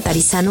 Daniel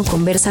Catarizano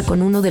conversa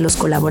con uno de los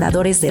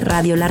colaboradores de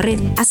Radio La Red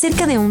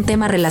acerca de un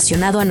tema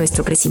relacionado a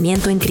nuestro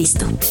crecimiento en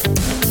Cristo.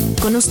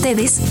 Con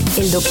ustedes,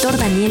 el Dr.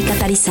 Daniel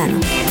Catarizano.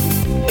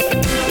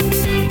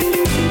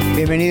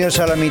 Bienvenidos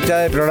a la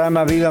mitad del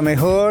programa Viva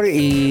Mejor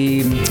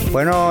y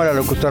bueno, la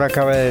locutora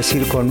acaba de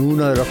decir con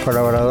uno de los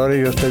colaboradores,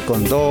 yo estoy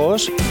con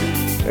dos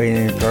en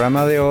el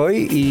programa de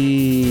hoy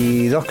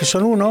y dos que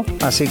son uno,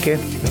 así que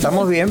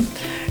estamos bien.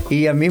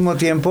 Y al mismo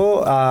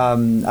tiempo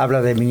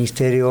habla del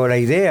ministerio. La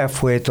idea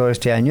fue todo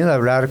este año de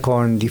hablar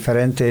con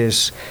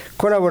diferentes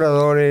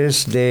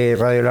colaboradores de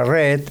Radio La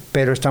Red,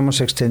 pero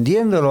estamos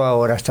extendiéndolo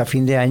ahora hasta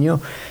fin de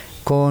año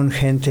con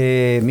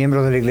gente,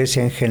 miembros de la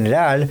iglesia en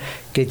general,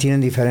 que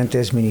tienen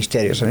diferentes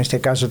ministerios. En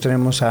este caso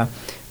tenemos a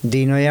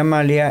Dino y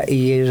Amalia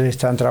y ellos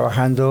están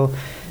trabajando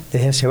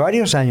desde hace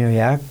varios años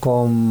ya,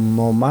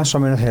 como más o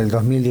menos en el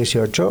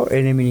 2018,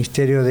 en el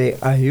Ministerio de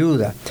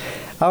Ayuda.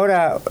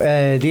 Ahora,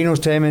 Dino,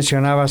 usted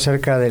mencionaba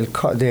acerca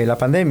de la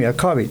pandemia, el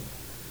COVID.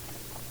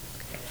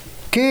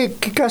 ¿Qué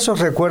casos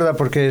recuerda?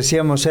 Porque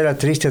decíamos, era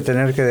triste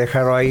tener que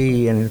dejarlo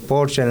ahí en el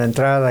porche, en la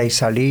entrada y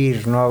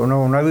salir. No había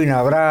un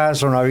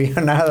abrazo, no había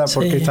nada,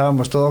 porque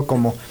estábamos todos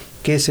como,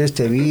 ¿qué es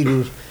este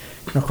virus?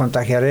 ¿Nos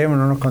contagiaremos,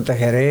 no nos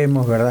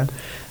contagiaremos, verdad?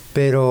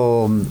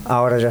 Pero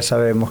ahora ya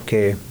sabemos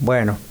que,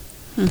 bueno,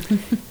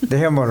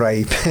 dejémoslo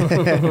ahí.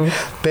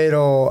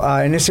 Pero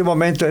en ese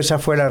momento esa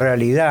fue la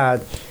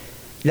realidad.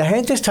 La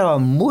gente estaba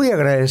muy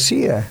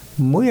agradecida,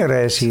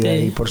 sí.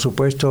 Y por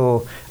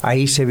supuesto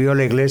ahí se vio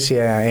la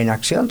iglesia en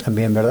acción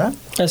también, ¿verdad?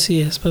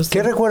 Así es. Pastor.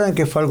 ¿Qué recuerdan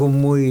que fue algo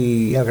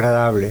muy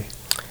agradable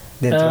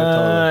dentro de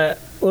todo?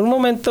 Un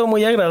momento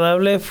muy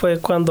agradable fue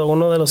cuando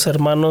uno de los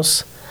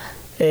hermanos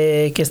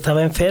que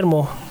estaba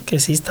enfermo,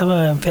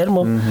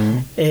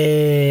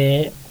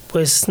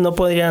 pues no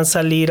podrían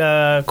salir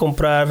a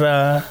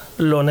comprar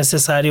lo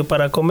necesario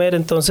para comer,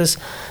 entonces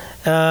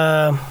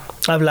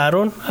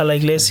hablaron a la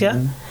iglesia.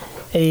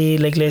 Y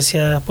la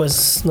iglesia,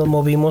 pues nos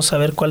movimos a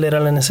ver cuál era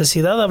la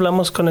necesidad.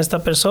 Hablamos con esta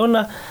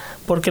persona,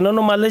 porque no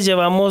nomás les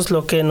llevamos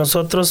lo que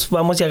nosotros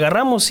vamos y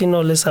agarramos,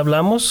 sino les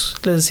hablamos,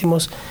 les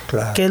decimos,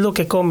 ¿qué es lo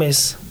que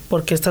comes?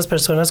 Porque estas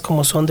personas,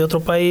 como son de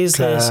otro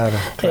país,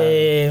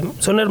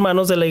 son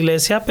hermanos de la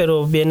iglesia,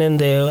 pero vienen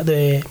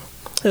de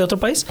otro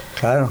país.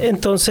 Claro.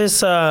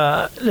 Entonces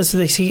les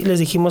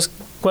dijimos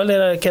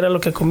qué era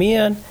lo que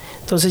comían.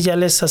 Entonces ya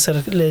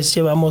les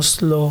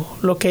llevamos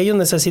lo que ellos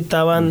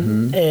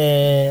necesitaban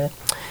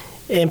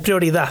en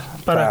prioridad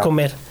para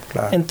comer.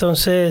 Claro.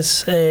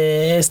 Entonces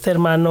este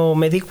hermano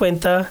me di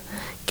cuenta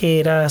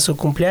que era su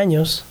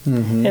cumpleaños.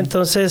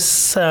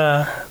 Entonces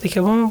dije,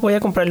 voy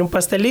a comprarle un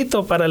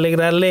pastelito para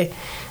alegrarle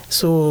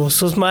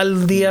sus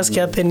mal días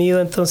que ha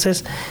tenido.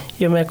 Entonces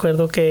yo me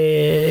acuerdo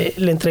que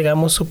le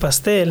entregamos su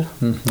pastel.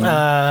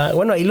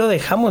 Ahí lo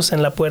dejamos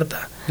en la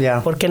puerta.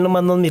 Porque él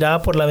nomás nos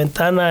miraba por la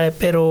ventana,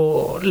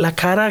 pero la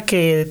cara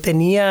que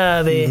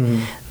tenía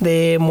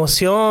de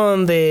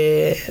emoción,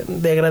 de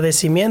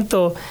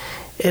agradecimiento,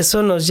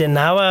 eso nos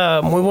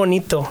llenaba muy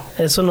bonito.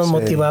 Eso nos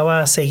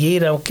motivaba a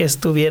seguir, aunque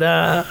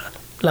estuviera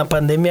la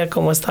pandemia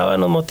como estaba,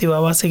 nos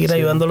motivaba a seguir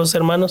ayudando a los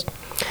hermanos.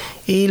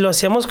 Y lo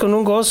hacíamos con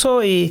un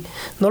gozo, y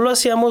no lo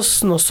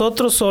hacíamos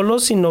nosotros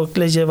solos, sino que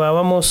les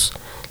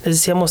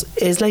decíamos,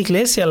 es la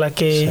iglesia a la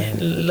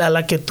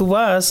que tú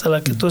vas, a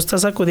la que tú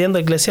estás acudiendo,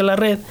 Iglesia La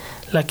Red,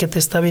 la que te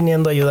está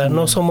viniendo a ayudar.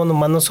 No somos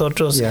nomás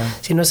nosotros,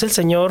 sino es el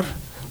Señor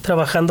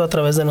trabajando a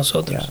través de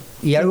nosotros.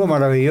 Y algo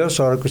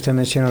maravilloso, ahora que usted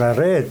menciona La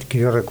Red, que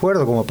yo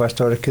recuerdo como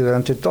pastor, es que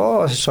durante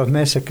todos esos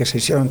meses que se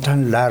hicieron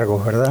tan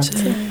largos, ¿verdad?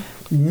 Sí.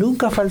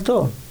 Nunca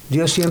faltó.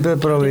 Dios siempre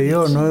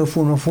proveyó, no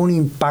fue un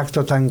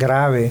impacto tan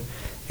grave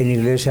en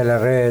Iglesia La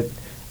Red,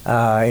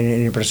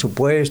 en el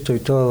presupuesto y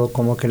todo,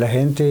 como que la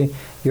gente,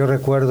 yo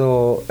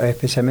recuerdo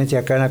especialmente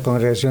acá en la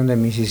congregación de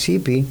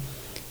Mississippi,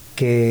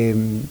 que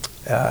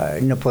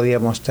no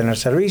podíamos tener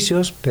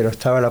servicios, pero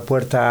estaba la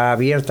puerta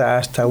abierta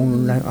hasta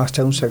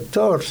un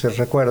sector, ¿se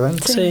recuerdan?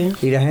 Sí.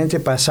 Y la gente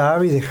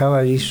pasaba y dejaba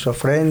allí sus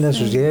ofrendas,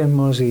 sus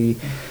diezmos, y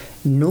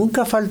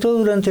nunca faltó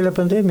durante la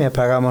pandemia.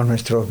 Pagamos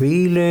nuestros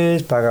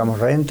biles, pagamos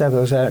renta,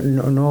 pero, o sea,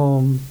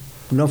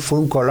 no fue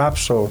un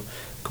colapso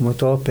como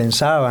todos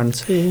pensaban.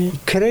 Sí.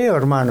 Creo,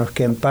 hermanos,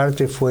 que en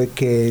parte fue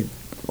que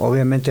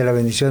obviamente la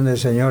bendición del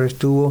Señor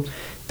estuvo,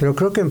 pero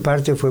creo que en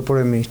parte fue por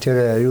el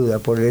Ministerio de Ayuda,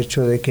 por el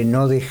hecho de que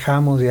no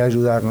dejamos de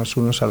ayudarnos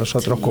unos a los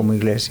otros como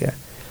iglesia.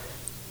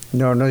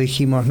 No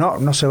dijimos,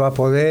 no se va a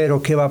poder,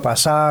 o qué va a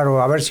pasar,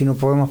 o a ver si no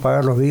podemos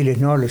pagar los biles.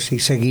 No, si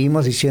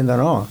seguimos diciendo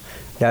no,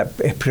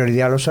 es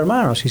prioridad a los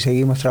hermanos y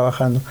seguimos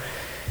trabajando.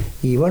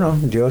 Y bueno,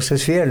 Dios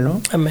es fiel, ¿no?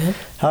 Amén.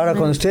 Ahora,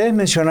 cuando ustedes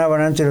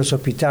mencionaban antes los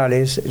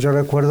hospitales, yo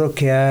recuerdo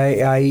que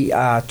hay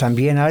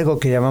también algo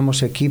que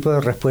llamamos equipo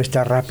de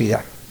respuesta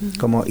rápida,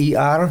 como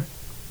ER,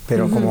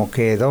 pero como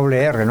que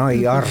doble R, ¿no?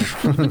 ER.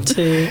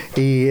 Sí.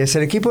 Y es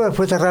el equipo de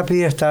respuesta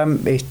rápida,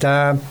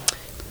 está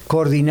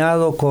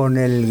coordinado con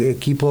el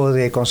equipo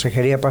de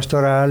consejería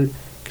pastoral,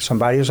 que son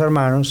varios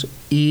hermanos,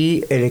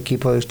 y el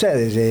equipo de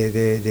ustedes,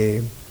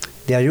 de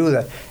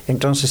ayuda.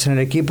 Entonces, en el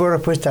equipo de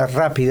respuesta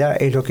rápida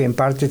es lo que en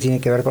parte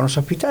tiene que ver con los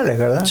hospitales,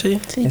 ¿verdad? Sí.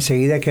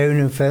 Enseguida que hay un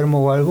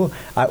enfermo o algo.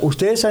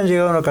 Ustedes han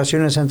llegado en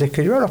ocasiones antes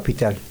que yo al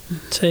hospital.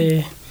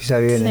 Sí. Si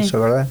sabían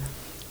eso, ¿verdad?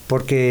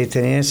 Porque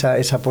tenían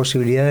esa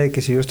posibilidad de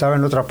que si yo estaba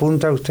en otra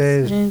punta,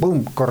 ustedes,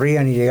 ¡boom!,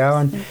 corrían y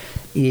llegaban.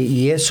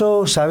 Y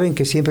eso, saben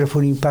que siempre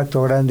fue un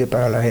impacto grande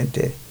para la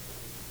gente.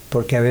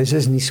 Porque a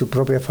veces ni su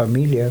propia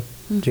familia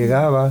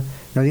llegaba.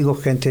 No digo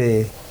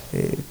gente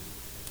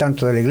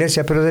tanto de la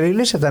iglesia, pero de la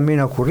iglesia también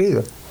ha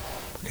ocurrido.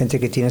 Gente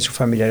que tiene sus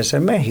familiares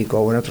en México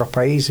o en otros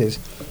países.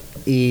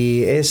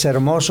 Y es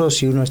hermoso,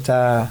 si uno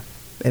está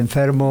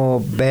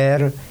enfermo,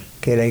 ver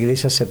que la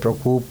iglesia se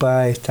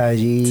preocupa, está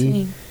allí.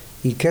 Sí.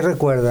 ¿Y qué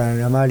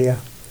recuerdan, Amalia?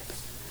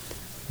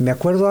 Me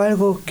acuerdo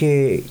algo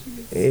que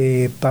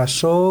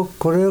pasó,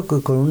 creo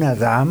que con una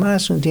dama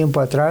hace un tiempo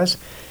atrás,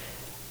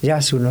 ya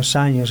hace unos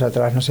años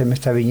atrás, no sé, me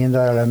está viniendo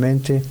ahora a la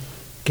mente,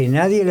 que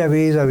nadie le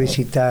había ido a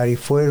visitar y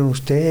fueron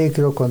ustedes,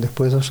 creo, con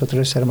después 2 o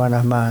 3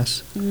 hermanas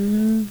más.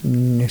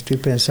 Estoy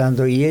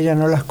pensando, y ella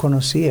no las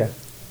conocía.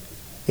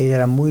 Ella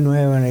era muy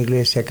nueva en la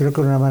iglesia, creo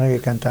que era una hermana que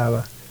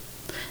cantaba.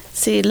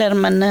 Sí, la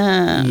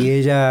hermana... Y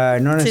ella,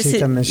 no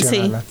necesita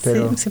mencionarla,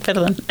 pero... Sí,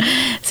 perdón.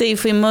 Sí,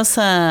 fuimos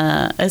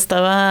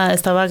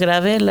estaba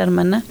grave la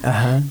hermana.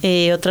 Ajá.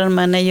 Otra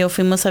hermana y yo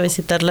fuimos a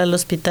visitarla al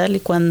hospital,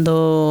 y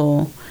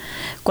cuando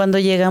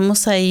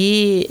llegamos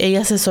ahí,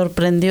 ella se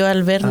sorprendió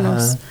al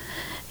vernos. Ajá.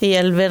 Y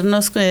al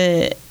vernos,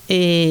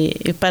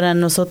 y para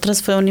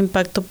nosotras fue un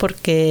impacto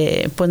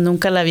porque pues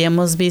nunca la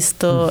habíamos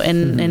visto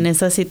en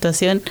esa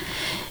situación.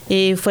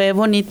 Y fue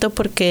bonito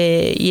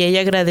porque, y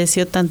ella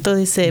agradeció tanto,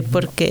 dice,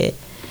 porque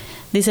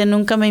dice,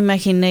 nunca me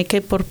imaginé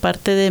que por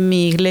parte de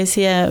mi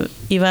iglesia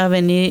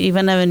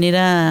iban a venir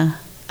a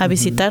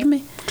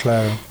visitarme.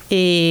 Claro.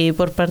 Y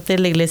por parte de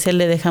la iglesia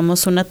le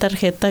dejamos una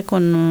tarjeta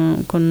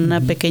con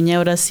una pequeña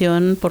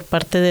oración por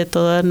parte de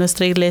toda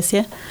nuestra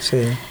iglesia. Sí.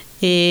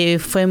 Y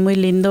fue muy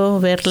lindo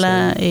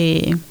verla,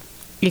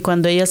 y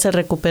cuando ella se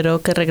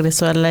recuperó, que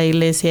regresó a la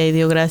iglesia y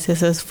dio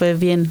gracias, eso fue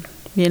bien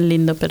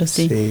lindo, pero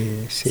sí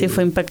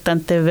fue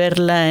impactante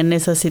verla en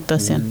esa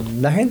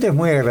situación. La gente es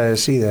muy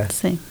agradecida.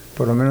 Sí.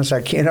 Por lo menos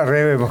aquí en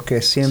Arre vemos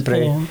que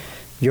siempre,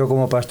 yo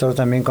como pastor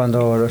también,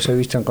 cuando los he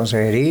visto en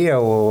consejería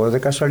o de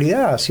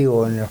casualidad, así,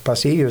 o en los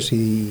pasillos,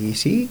 y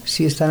sí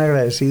están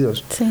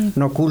agradecidos. Sí.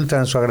 No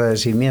ocultan su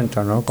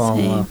agradecimiento, ¿no?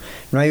 Como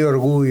no hay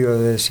orgullo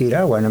de decir,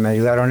 bueno, me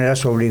ayudaron, era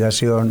su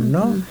obligación,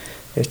 ¿no?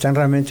 Están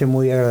realmente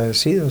muy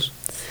agradecidos.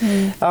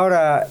 Sí.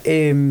 Ahora,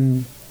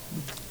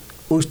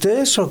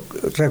 ¿ustedes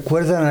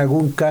recuerdan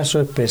algún caso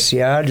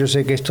especial? Yo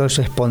sé que esto es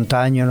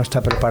espontáneo, no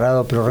está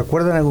preparado, pero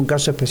 ¿recuerdan algún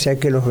caso especial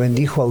que los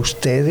bendijo a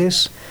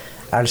ustedes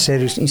al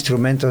ser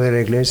instrumentos de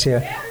la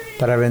iglesia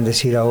para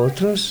bendecir a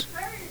otros?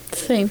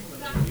 Sí.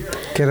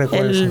 ¿Qué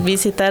recuerdan? El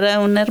visitar a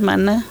una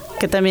hermana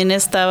que también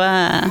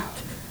estaba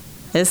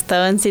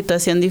en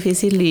situación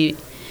difícil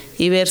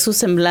y ver su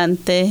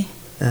semblante.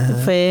 Ajá.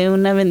 Fue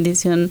una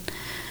bendición.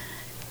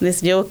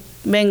 Yo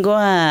vengo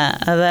a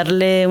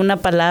darle una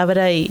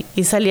palabra y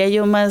salía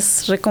yo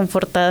más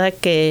reconfortada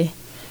que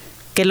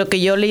lo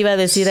que yo le iba a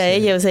decir a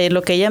ella. O sea,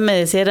 lo que ella me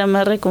decía era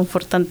más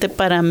reconfortante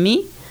para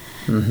mí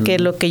que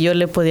lo que yo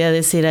le podía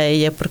decir a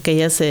ella,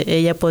 porque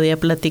ella podía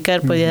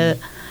platicar, podía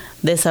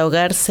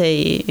desahogarse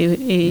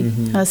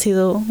y ha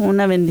sido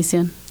una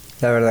bendición.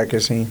 La verdad que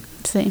sí.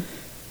 Sí.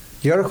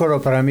 Yo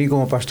recuerdo, para mí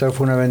como pastor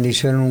fue una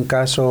bendición en un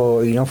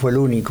caso, y no fue el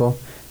único,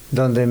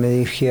 donde me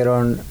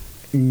dijeron,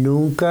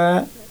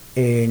 nunca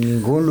en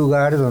ningún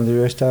lugar donde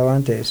yo estaba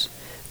antes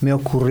me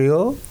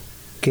ocurrió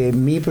que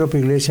mi propia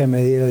iglesia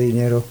me diera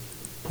dinero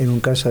en un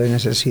caso de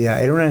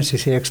necesidad. Era una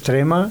necesidad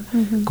extrema,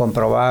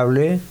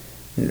 comprobable,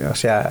 o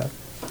sea,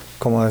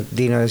 como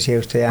Dino decía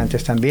usted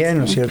antes también,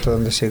 ¿no es cierto?,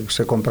 donde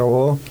se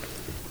comprobó.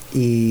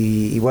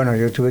 Y bueno,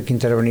 yo tuve que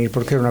intervenir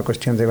porque era una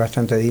cuestión de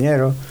bastante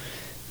dinero,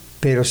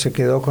 pero se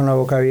quedó con la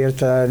boca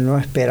abierta, no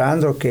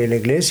esperando que la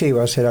iglesia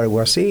iba a hacer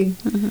algo así.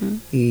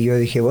 Y yo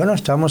dije, bueno,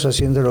 estamos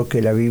haciendo lo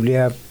que la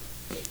Biblia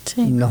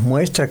nos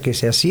muestra que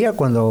se hacía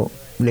cuando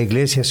la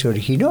iglesia se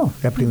originó,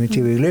 la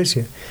primitiva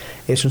iglesia.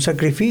 Es un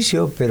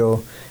sacrificio,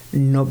 pero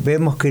no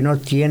vemos que no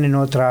tienen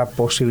otra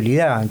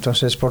posibilidad.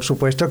 Entonces, por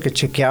supuesto que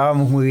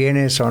chequeábamos muy bien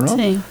eso, ¿no?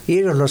 Sí. Y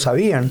ellos lo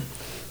sabían,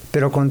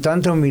 pero con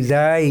tanta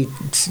humildad, y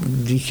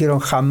dijeron,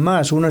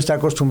 jamás, uno está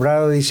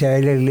acostumbrado, dice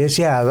ahí la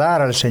iglesia, a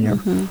dar al Señor.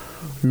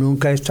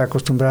 Nunca está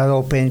acostumbrado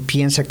o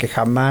piensa que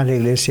jamás la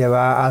iglesia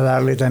va a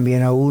darle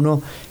también a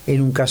uno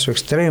en un caso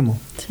extremo.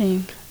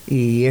 Sí.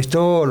 Y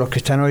esto, los que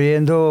están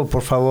oyendo,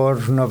 por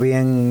favor, no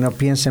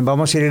piensen,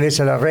 vamos a ir a la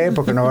iglesia a la red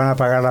porque nos van a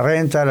pagar la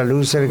renta, la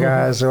luz, el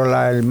gas o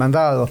el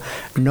mandado.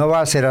 No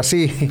va a ser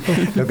así.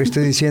 Lo que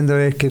estoy diciendo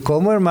es que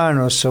como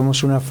hermanos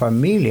somos una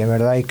familia,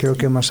 ¿verdad? Y creo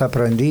que hemos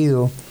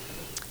aprendido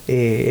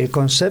el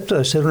concepto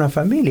de ser una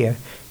familia.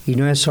 Y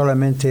no es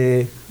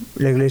solamente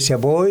la iglesia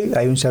voy,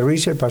 hay un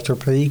servicio, el pastor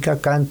predica,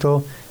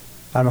 canto,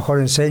 a lo mejor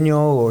enseño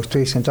o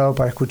estoy sentado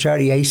para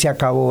escuchar y ahí se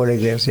acabó la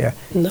iglesia.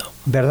 No.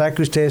 ¿Verdad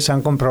que ustedes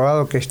han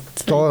comprobado que es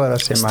toda la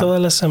semana? Es toda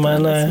la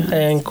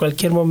semana, en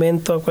cualquier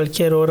momento, a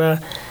cualquier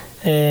hora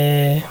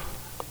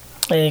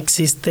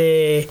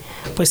existe,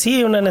 pues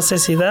sí, una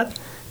necesidad.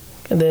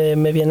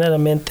 Me viene a la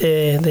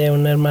mente de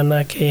una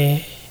hermana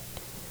que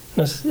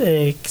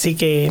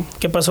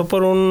que pasó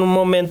por un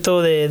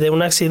momento de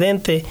un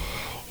accidente.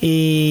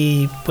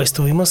 Y pues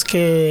tuvimos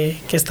que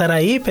estar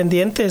ahí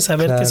pendientes, a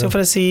ver qué se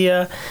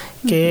ofrecía,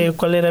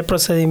 cuál era el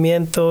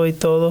procedimiento y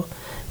todo.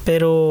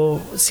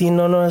 Pero sí,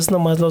 no es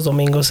nomás los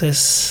domingos,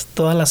 es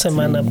toda la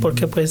semana,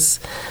 porque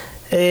pues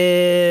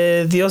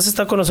Dios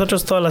está con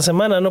nosotros toda la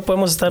semana, no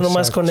podemos estar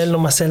nomás con Él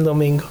nomás el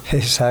domingo.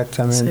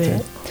 Exactamente.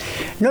 Sí.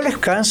 ¿No les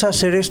cansa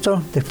hacer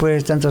esto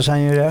después de tantos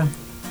años ya?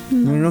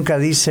 Nunca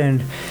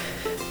dicen,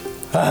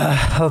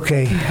 ok,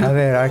 a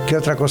ver, ¿qué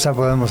otra cosa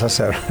podemos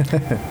hacer?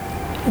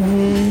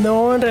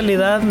 No, en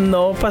realidad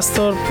no,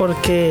 pastor,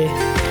 porque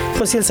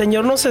pues si el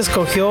Señor nos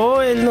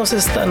escogió, Él nos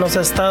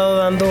ha estado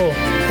dando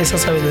esa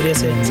sabiduría,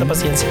 esa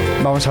paciencia.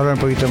 Vamos a hablar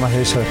un poquito más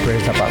de eso después de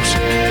esta pausa.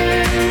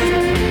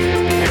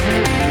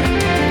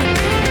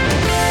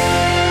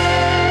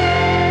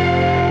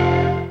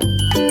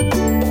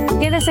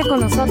 Quédese con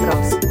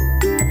nosotros.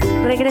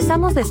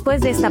 Regresamos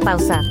después de esta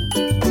pausa.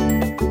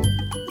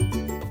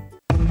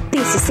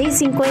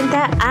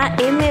 1650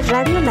 AM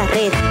Radio La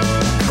Red.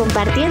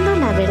 Compartiendo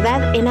la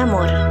verdad en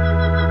amor.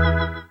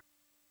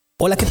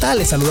 Hola, ¿qué tal?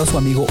 Les saluda su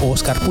amigo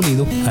Oscar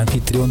Pulido,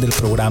 anfitrión del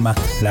programa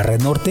La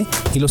Red Norte,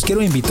 y los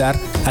quiero invitar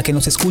a que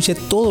nos escuche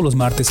todos los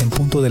martes en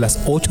punto de las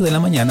 8 de la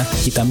mañana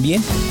y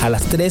también a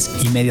las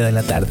 3:30 de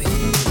la tarde.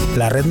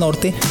 La Red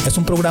Norte es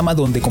un programa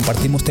donde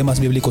compartimos temas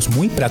bíblicos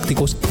muy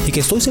prácticos y que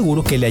estoy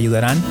seguro que le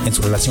ayudarán en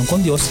su relación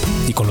con Dios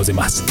y con los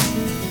demás.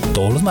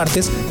 Todos los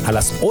martes a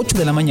las 8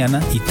 de la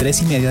mañana y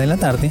 3:30 de la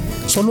tarde,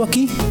 solo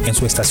aquí en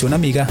su estación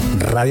amiga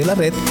Radio La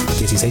Red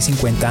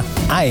 1650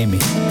 AM,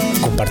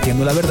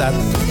 compartiendo la verdad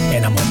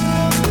en amor.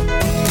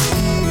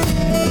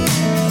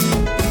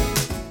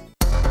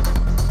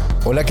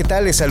 Hola, ¿qué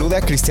tal? Les saluda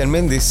Cristian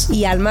Méndez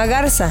y Alma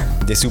Garza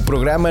de su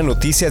programa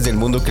Noticias del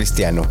Mundo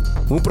Cristiano,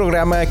 un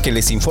programa que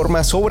les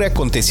informa sobre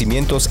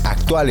acontecimientos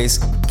actuales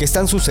que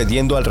están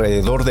sucediendo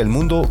alrededor del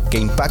mundo que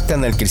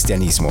impactan al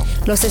cristianismo.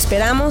 Los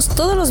esperamos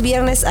todos los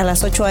viernes a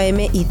las 8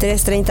 a.m. y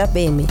 3:30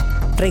 p.m.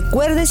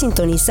 Recuerde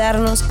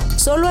sintonizarnos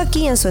solo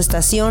aquí en su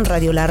estación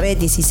Radio La Red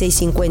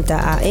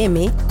 1650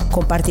 AM,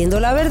 compartiendo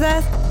la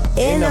verdad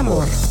en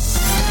amor.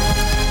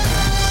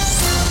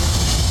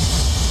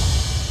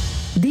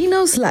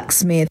 Dino's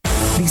Locksmith,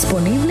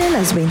 disponible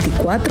las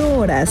 24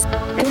 horas.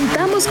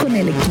 Contamos con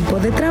el equipo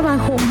de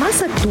trabajo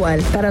más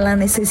actual para la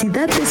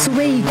necesidad de su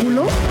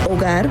vehículo,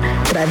 hogar,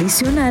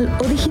 tradicional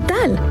o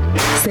digital.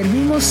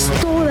 Servimos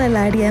toda el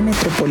área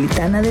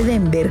metropolitana de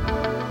Denver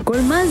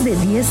con más de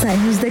 10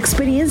 años de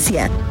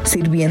experiencia,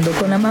 sirviendo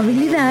con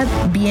amabilidad,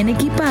 bien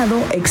equipado,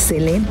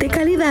 excelente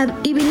calidad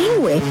y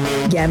bilingüe.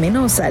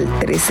 Llámenos al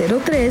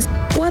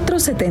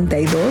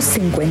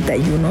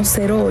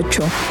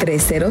 303-472-5108,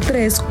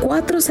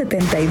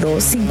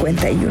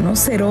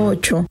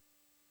 303-472-5108.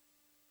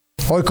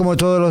 Hoy, como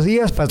todos los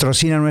días,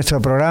 patrocina nuestro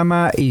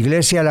programa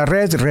Iglesia La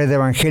Red, Red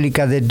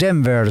Evangélica de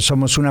Denver.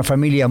 Somos una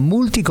familia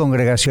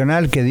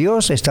multicongregacional que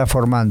Dios está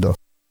formando.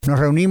 Nos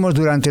reunimos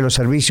durante los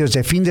servicios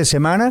de fin de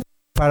semana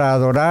para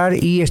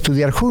adorar y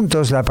estudiar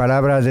juntos la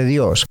palabra de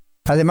Dios.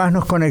 Además,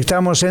 nos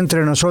conectamos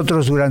entre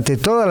nosotros durante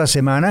toda la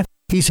semana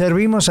y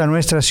servimos a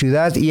nuestra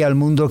ciudad y al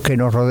mundo que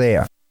nos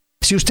rodea.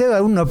 Si usted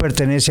aún no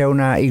pertenece a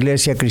una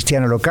iglesia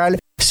cristiana local,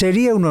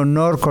 sería un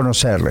honor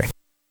conocerle.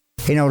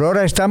 En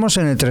Aurora estamos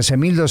en el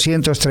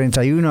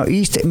 13231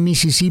 East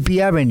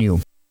Mississippi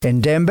Avenue.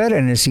 En Denver,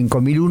 en el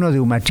 5001 de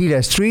Umatilla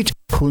Street,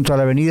 junto a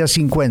la avenida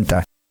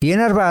 50. Y en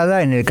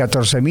Arvada, en el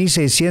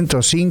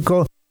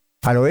 14605,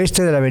 al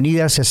oeste de la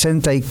avenida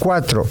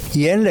 64.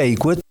 Y en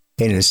Lakewood,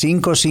 en el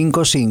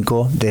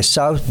 555 de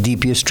South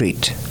Deepview Street.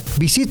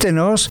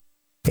 Visítenos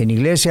en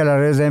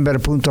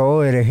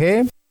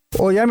iglesialareddenver.org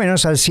o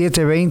llámenos al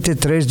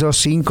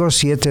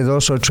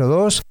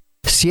 720-325-7282,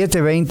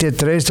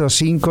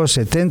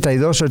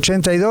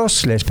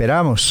 720-325-7282. Le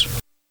esperamos.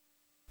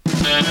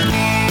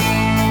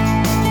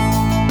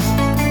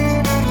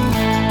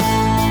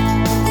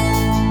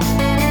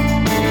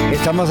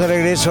 Estamos de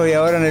regreso y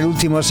ahora en el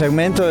último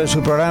segmento de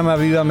su programa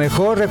Viva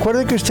Mejor.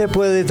 Recuerde que usted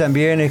puede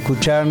también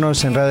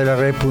escucharnos en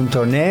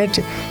radiolared.net,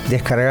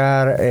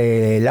 descargar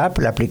la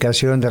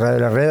aplicación de Radio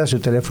La Red a su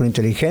teléfono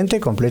inteligente,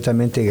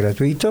 completamente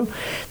gratuito.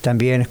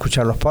 También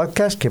escuchar los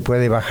podcasts que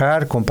puede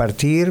bajar,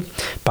 compartir,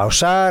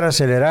 pausar,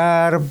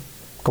 acelerar,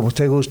 como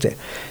usted guste.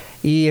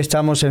 Y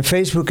estamos en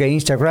Facebook e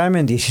Instagram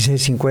en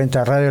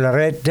 1650 Radio La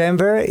Red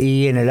Denver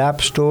y en el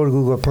App Store,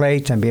 Google Play,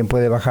 también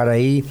puede bajar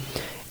ahí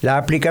la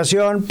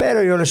aplicación,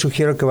 pero yo le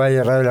sugiero que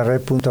vaya a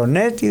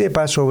radiolared.net y de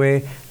paso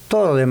ve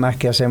todo lo demás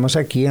que hacemos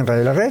aquí en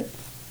Radio La Red.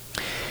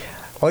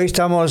 Hoy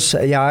estamos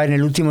ya en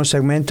el último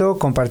segmento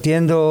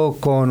compartiendo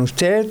con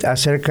usted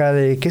acerca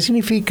de qué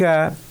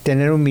significa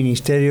tener un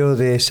ministerio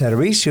de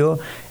servicio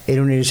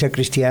en una iglesia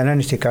cristiana, en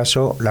este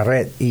caso La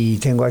Red. Y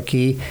tengo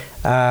aquí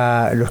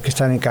a los que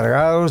están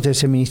encargados de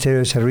ese ministerio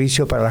de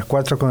servicio para las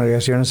 4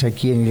 congregaciones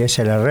aquí en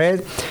Iglesia La Red.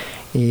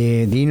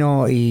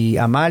 Dino y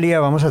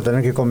Amalia. Vamos a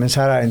tener que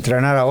comenzar a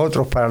entrenar a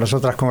otros para las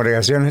otras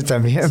congregaciones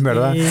también,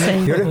 ¿verdad? Sí.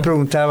 Yo les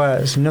preguntaba,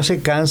 ¿no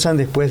se cansan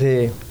después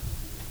de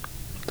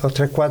 2,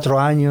 3, 4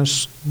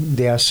 años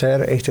de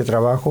hacer este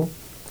trabajo?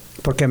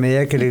 Porque a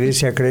medida que la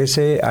iglesia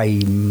crece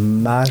hay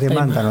más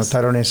demanda.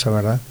 ¿Notaron eso,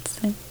 verdad?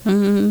 Sí.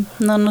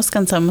 No nos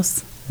cansamos.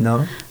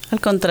 ¿No? Al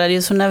contrario,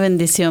 es una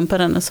bendición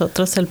para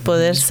nosotros el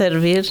poder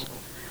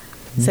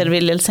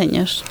servirle al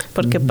Señor,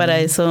 porque para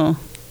eso...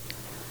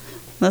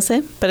 No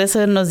sé, para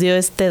eso nos dio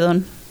este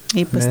don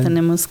y pues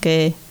tenemos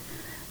que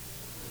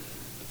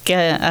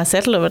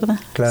hacerlo, ¿verdad?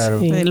 Claro.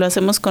 Sí. Y lo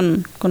hacemos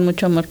con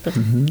mucho amor. Pues.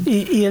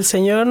 Y el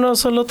Señor no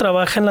solo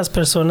trabaja en las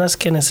personas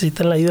que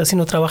necesitan la ayuda,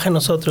 sino trabaja en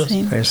nosotros.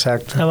 Sí.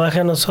 Exacto.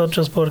 Trabaja en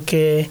nosotros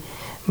porque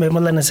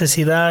vemos la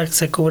necesidad,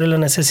 se cubre la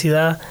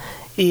necesidad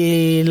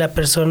y la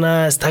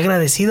persona está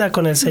agradecida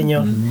con el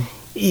Señor.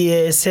 Y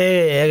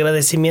ese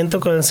agradecimiento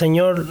con el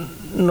Señor,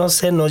 no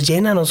sé, nos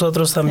llena a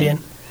nosotros también.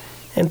 Sí.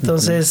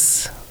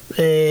 Entonces...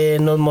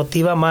 nos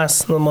motiva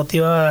más, nos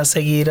motiva a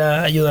seguir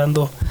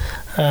ayudando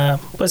a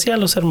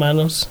los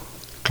hermanos.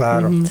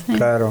 Claro,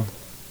 claro.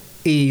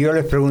 Y yo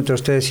les pregunto a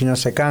ustedes si no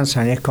se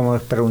cansan, y es como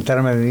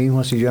preguntarme a mí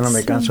mismo si yo no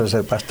me canso de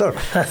ser pastor.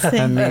 Sí.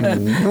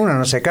 Uno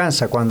no se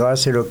cansa cuando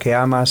hace lo que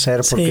ama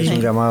hacer porque es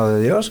un llamado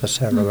de Dios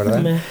hacerlo,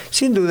 ¿verdad?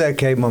 Sin duda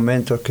que hay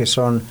momentos que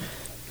son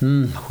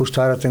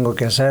justo ahora tengo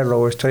que hacerlo,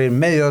 o estoy en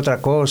medio de otra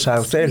cosa, a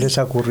ustedes les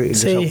ha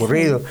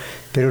ocurrido,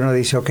 pero uno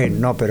dice, ok,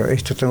 no, pero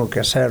esto tengo que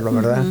hacerlo,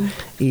 ¿verdad?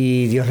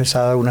 Y Dios les ha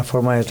dado una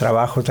forma de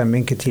trabajo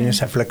también que tiene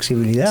esa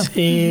flexibilidad.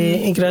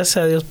 Sí, y gracias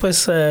a Dios,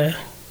 pues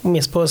mi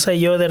esposa y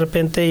yo, de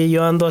repente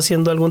yo ando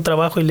haciendo algún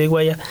trabajo y le digo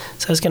a ella,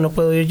 sabes que no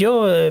puedo ir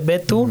yo, ve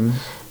tú,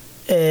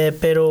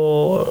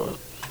 pero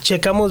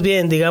checamos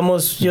bien,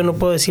 digamos, yo no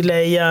puedo decirle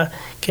a ella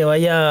que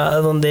vaya a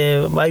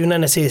donde hay una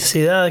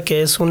necesidad,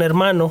 que es un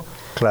hermano.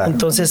 Claro.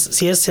 Entonces,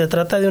 si se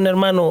trata de un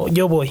hermano,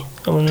 yo voy.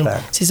 Claro.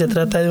 Si se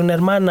trata de una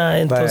hermana,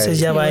 entonces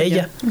ya va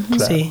ella.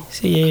 Claro.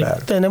 Sí,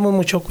 claro. Tenemos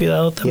mucho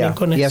cuidado también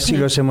con eso. Y así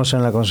lo hacemos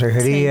en la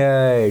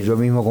consejería, yo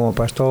mismo como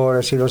pastor,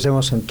 así lo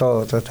hacemos en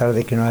todo, tratar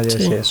de que no haya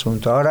ese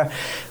asunto. Ahora,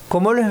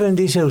 ¿cómo les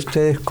bendice a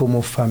ustedes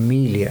como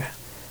familia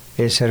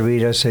el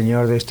servir al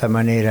Señor de esta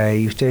manera?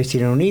 Y ustedes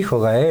tienen un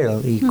hijo, Gael,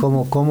 y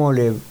 ¿cómo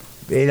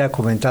él ha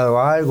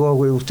comentado algo?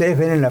 ¿Ustedes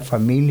ven en la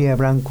familia,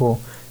 Blanco,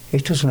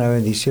 esto es una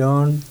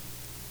bendición?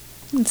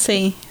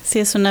 Sí,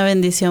 es una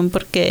bendición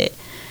porque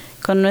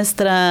con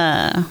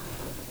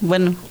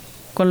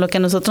con lo que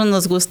a nosotros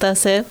nos gusta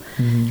hacer,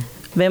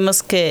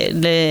 vemos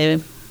que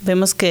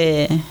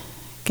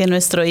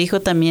nuestro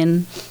hijo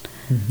también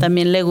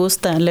le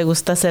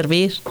gusta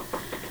servir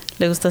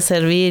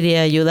y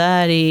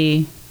ayudar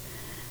y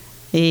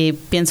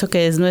pienso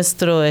que es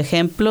nuestro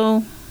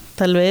ejemplo,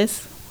 tal vez,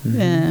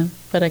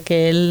 para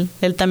que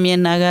él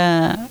también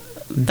haga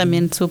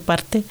también su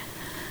parte.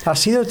 ¿Ha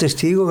sido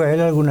testigo,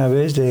 Gael, alguna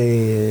vez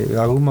de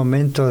algún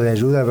momento de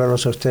ayuda a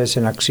verlos a ustedes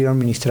en acción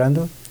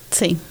ministrando?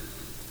 Sí.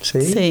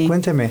 ¿Sí?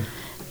 Cuénteme.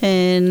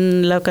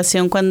 En la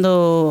ocasión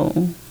cuando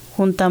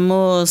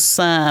juntamos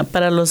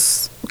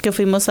que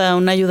fuimos a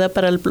una ayuda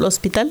para el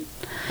hospital,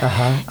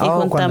 Ajá. Y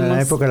juntamos, en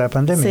la época de la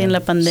pandemia. Sí, en la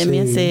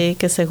pandemia, sí,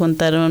 que se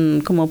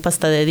juntaron como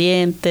pasta de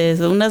dientes,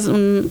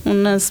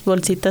 unas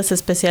bolsitas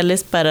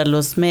especiales para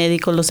los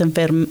médicos, los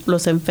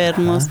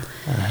enfermos.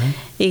 Ajá.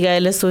 Y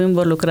Gael estuvo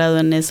involucrado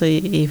en eso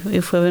y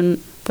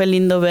fue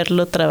lindo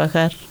verlo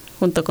trabajar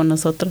junto con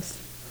nosotros.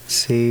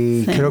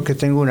 Sí, creo que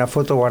tengo una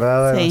foto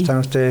guardada donde están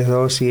ustedes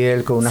dos y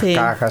él con unas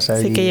cajas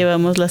ahí. Sí, que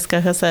llevamos las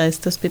cajas a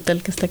este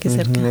hospital que está aquí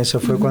cerca. Eso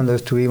fue cuando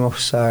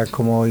estuvimos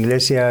como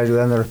iglesia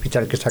ayudando al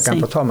hospital que está acá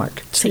en Potomac.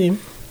 Sí.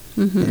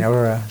 En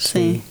Aurora,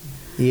 sí.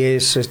 Y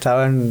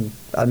estaban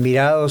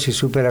admirados y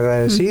súper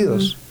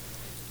agradecidos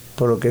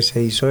por lo que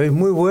se hizo. Es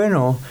muy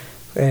bueno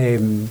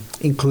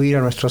incluir a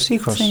nuestros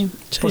hijos. Sí.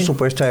 Por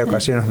supuesto hay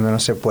ocasiones donde no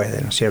se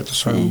puede, ¿no es cierto?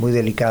 Son muy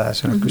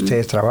delicadas en las que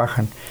ustedes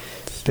trabajan.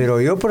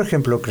 Pero yo, por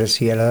ejemplo,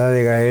 crecí a la edad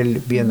de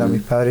Gael viendo a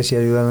mis padres y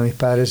ayudando a mis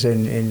padres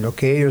en lo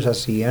que ellos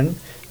hacían,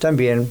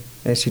 también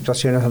en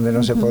situaciones donde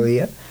no se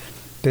podía.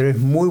 Pero es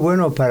muy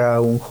bueno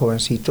para un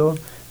jovencito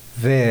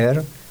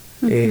ver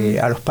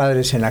a los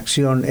padres en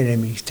acción en el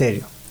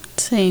ministerio.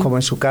 Sí. Como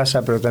en su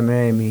casa, pero también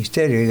en el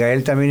ministerio. Y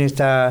Gael también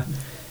está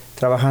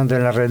trabajando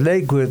en la Red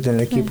Lakewood, en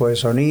el equipo de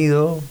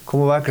sonido.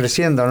 ¿Cómo va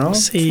creciendo, no?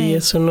 Sí,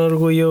 es un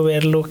orgullo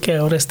verlo que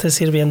ahora esté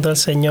sirviendo al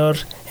Señor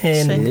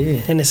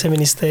en ese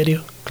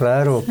ministerio.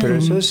 Claro, pero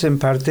eso es en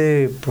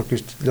parte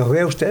porque los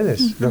ve a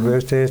ustedes, los ve a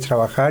ustedes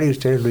trabajar y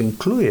ustedes lo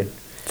incluyen.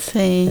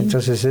 Sí.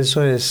 Entonces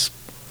eso es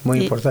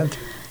muy importante.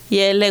 Y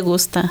a él le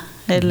gusta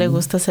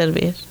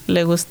servir,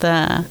 le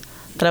gusta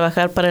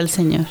trabajar para el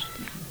Señor.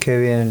 Qué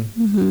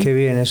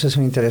bien, eso es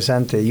muy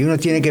interesante. Y uno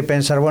tiene que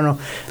pensar, bueno,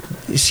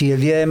 si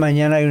el día de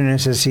mañana hay una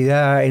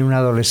necesidad en un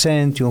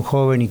adolescente, un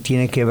joven, y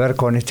tiene que ver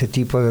con este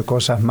tipo de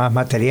cosas más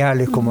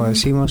materiales, como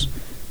decimos,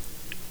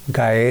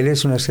 Gael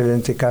es un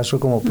excelente caso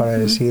como para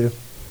decir,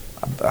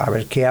 a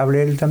ver, que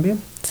hable él también.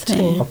 Sí.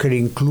 O que le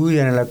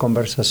incluyan en la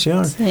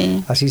conversación.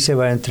 Sí. Así se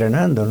va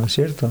entrenando, ¿no es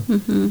cierto?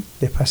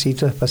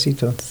 Despacito,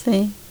 despacito.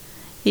 Sí.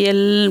 Y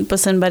él,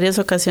 pues en varias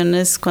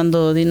ocasiones,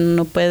 cuando Dino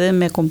no puede,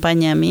 me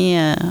acompaña a mí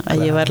a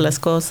llevar las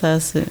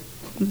cosas,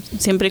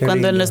 siempre y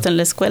cuando él no está en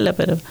la escuela,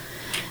 pero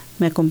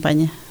me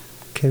acompaña.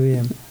 Qué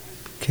bien,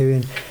 qué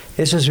bien.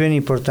 Eso es bien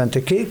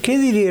importante. ¿Qué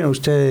dirían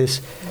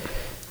ustedes,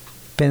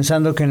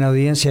 pensando que en la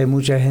audiencia hay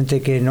mucha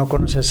gente que no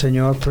conoce al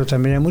Señor, pero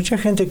también hay mucha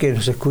gente que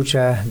nos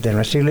escucha de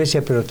nuestra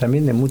iglesia, pero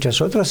también de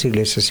muchas otras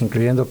iglesias,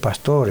 incluyendo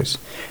pastores?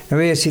 No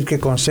voy a decir qué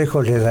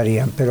consejos les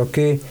darían, pero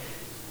 ¿qué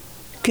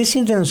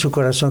sienten en su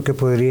corazón que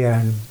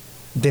podrían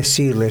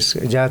decirles,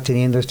 ya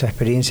teniendo esta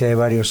experiencia de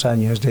varios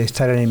años, de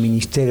estar en el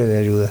ministerio de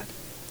ayuda?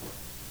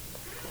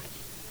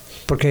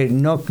 Porque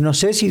no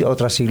sé si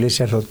otras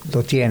iglesias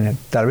lo tienen,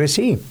 tal vez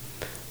sí,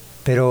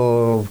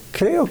 pero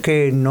creo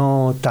que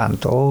no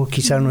tanto, o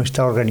quizás no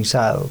está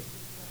organizado.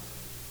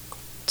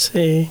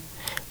 Sí,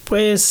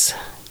 pues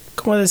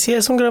como decía,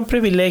 es un gran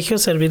privilegio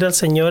servir al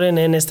Señor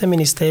en este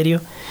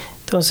ministerio.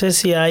 Entonces,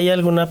 si hay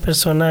alguna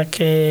persona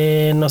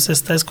que nos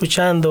está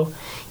escuchando,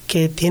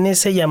 que tiene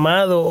ese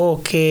llamado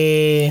o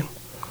que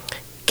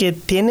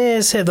tiene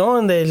ese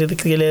don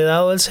que le ha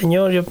dado el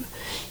Señor,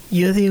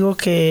 yo digo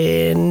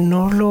que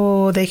no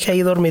lo deje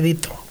ahí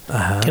dormidito.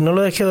 Ajá. Que no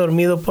lo deje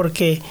dormido,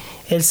 porque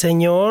el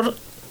Señor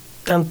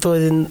tanto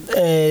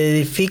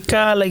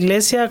edifica a la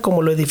iglesia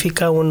como lo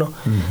edifica a uno.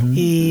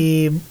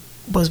 Y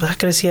pues va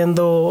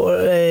creciendo.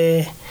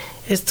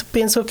 Esto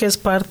pienso que es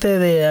parte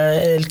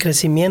del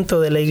crecimiento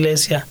de la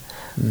iglesia,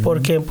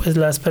 porque pues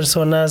las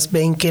personas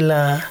ven que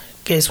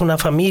es una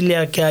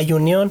familia, que hay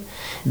unión.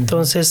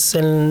 Entonces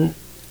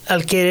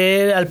al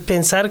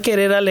pensar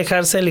querer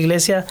alejarse de la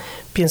iglesia,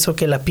 pienso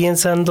que la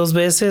piensan dos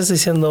veces,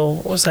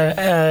 diciendo, o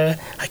sea,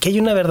 aquí hay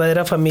una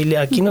verdadera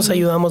familia, aquí nos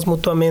ayudamos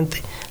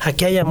mutuamente,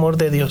 aquí hay amor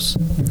de Dios.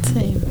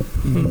 Sí.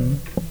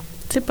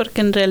 Sí,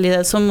 porque en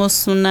realidad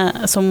somos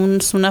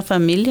una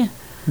familia.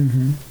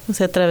 O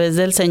sea, a través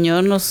del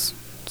Señor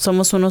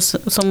somos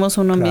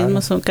uno mismo.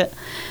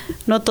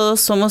 No todos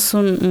somos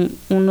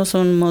unos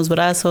somos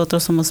brazo,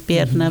 otros somos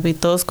pierna, y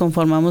todos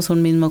conformamos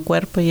un mismo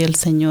cuerpo, y el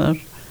Señor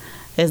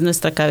es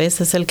nuestra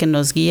cabeza, es el que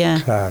nos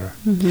guía. Claro.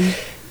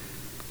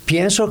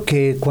 Pienso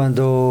que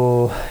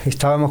cuando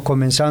estábamos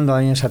comenzando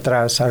años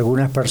atrás,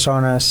 algunas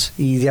personas,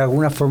 y de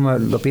alguna forma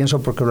lo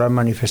pienso porque lo han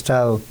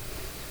manifestado,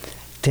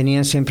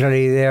 tenían siempre la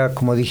idea,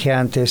 como dije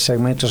antes,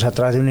 segmentos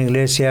atrás de una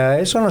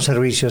iglesia, son los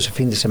servicios de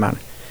fin de semana.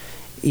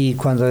 Y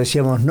cuando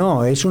decíamos,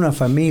 no, es una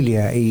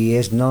familia, y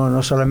es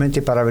no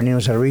solamente para venir a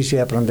un servicio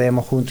y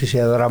aprendemos juntos y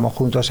adoramos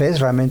juntos, es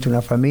realmente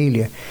una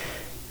familia.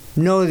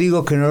 No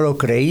digo que no lo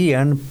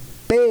creían,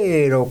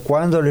 pero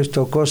cuando les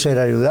tocó ser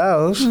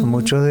ayudados,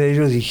 muchos de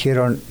ellos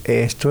dijeron,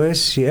 esto es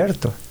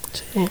cierto.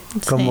 Sí.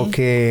 Como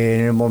que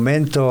en el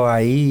momento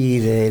ahí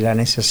de la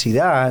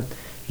necesidad,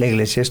 la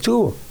iglesia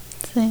estuvo.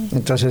 Sí.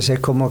 Entonces es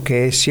como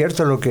que es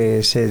cierto lo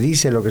que se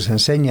dice, lo que se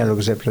enseña, lo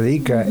que se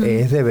predica,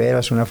 es de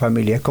veras una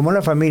familia. Es como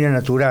una familia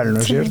natural, ¿no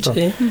es cierto?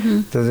 Sí.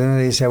 Entonces uno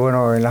dice,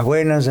 bueno, en las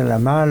buenas, en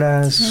las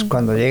malas,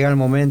 cuando llega el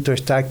momento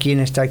está,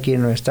 quién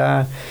no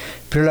está.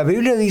 Pero la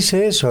Biblia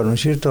dice eso, ¿no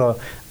es cierto?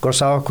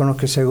 Gozados con los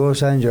que se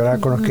gozan, llorar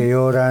con los que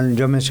lloran.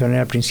 Yo mencioné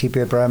al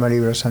principio del programa el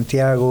libro de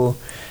Santiago,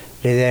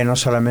 la idea de no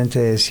solamente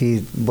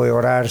decir voy a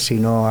orar,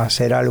 sino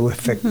hacer algo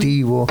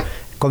efectivo.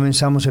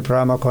 Comenzamos el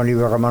programa con el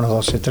libro de Romanos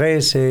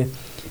 12:13.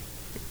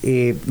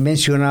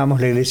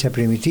 Mencionamos la iglesia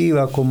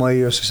primitiva, cómo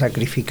ellos se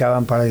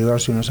sacrificaban para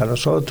ayudarse unos a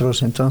los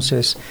otros.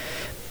 Entonces,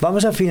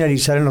 vamos a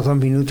finalizar en los 2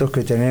 minutos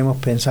que tenemos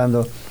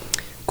pensando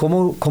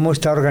cómo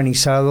está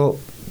organizado,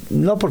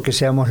 no porque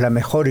seamos la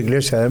mejor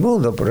iglesia del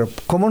mundo, pero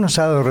cómo nos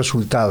ha dado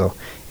resultado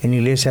en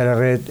Iglesia de la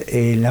Red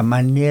la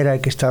manera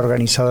que está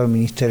organizado el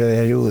Ministerio de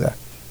Ayuda.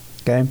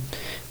 ¿Okay?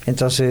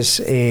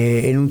 Entonces,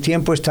 en un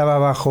tiempo estaba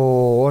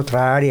bajo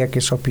otra área que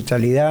es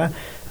hospitalidad.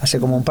 Hace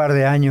como un par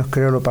de años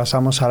creo lo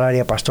pasamos al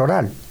área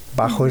pastoral.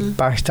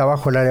 Está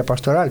bajo el área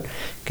pastoral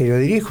que yo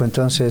dirijo.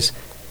 Entonces,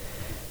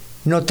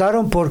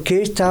 ¿notaron por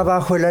qué está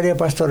bajo el área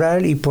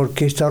pastoral y por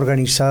qué está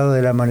organizado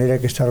de la manera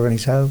que está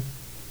organizado?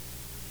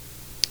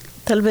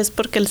 Tal vez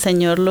porque el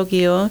Señor lo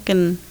guió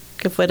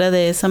que fuera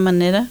de esa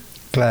manera.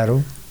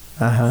 Claro.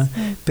 Ajá.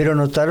 Sí. Pero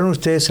 ¿notaron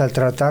ustedes al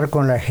tratar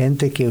con la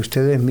gente que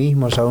ustedes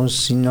mismos, aún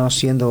no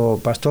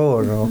siendo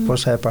pastor o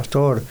esposa de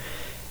pastor,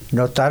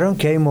 notaron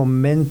que hay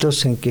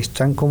momentos en que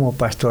están como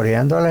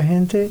pastoreando a la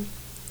gente?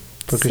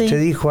 Porque usted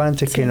dijo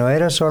antes que no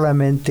era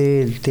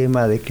solamente el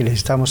tema de que les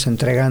estamos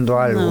entregando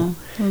algo,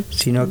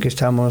 sino que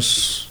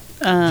estamos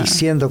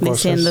diciendo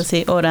cosas.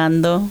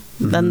 Orando,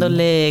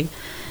 dándole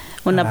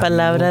una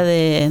palabra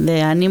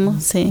de ánimo,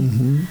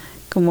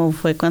 como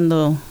fue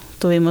cuando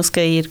tuvimos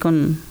que ir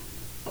con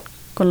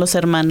los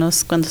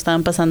hermanos cuando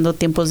estaban pasando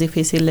tiempos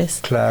difíciles.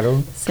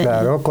 Claro,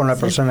 con la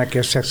persona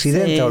que se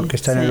accidenta o el que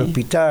está en el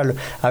hospital.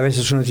 A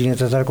veces uno tiene que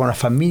tratar con la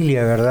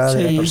familia, ¿verdad?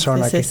 De la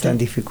persona que está en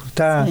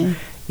dificultad.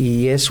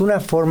 Y es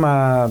una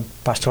forma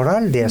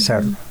pastoral de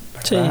hacerlo.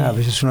 A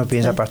veces uno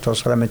piensa, pastor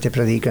solamente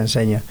predica,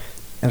 enseña.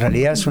 En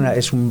realidad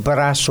es un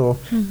brazo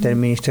del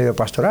ministerio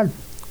pastoral.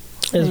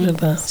 Es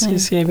verdad,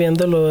 sí,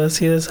 viéndolo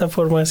así de esa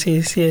forma, sí,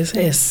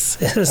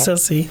 es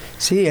así.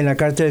 Sí, en la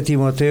carta de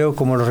Timoteo,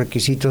 como los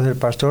requisitos del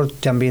pastor,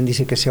 también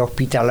dice que sea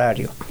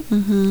hospitalario.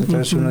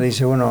 Entonces uno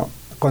dice, bueno,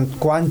 ¿con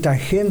cuánta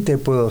gente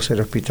puedo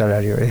ser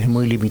hospitalario? Es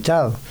muy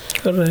limitado.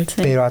 Correcto.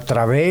 Pero a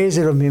través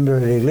de los miembros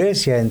de la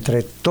iglesia,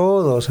 entre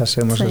todos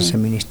hacemos ese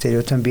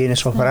ministerio, también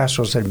esos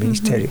brazos del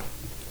ministerio.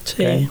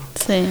 Sí.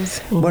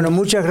 Bueno,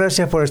 muchas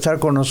gracias por estar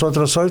con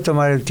nosotros hoy,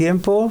 tomar el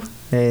tiempo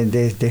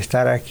de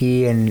estar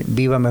aquí en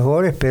Viva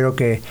Mejor. Espero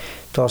que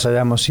todos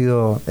hayamos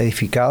sido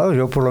edificados,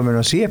 yo por lo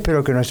menos sí,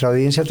 espero que nuestra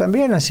audiencia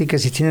también. Así que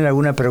si tienen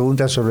alguna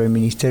pregunta sobre el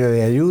Ministerio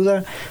de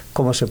Ayuda,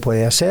 cómo se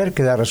puede hacer,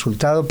 qué da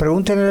resultado,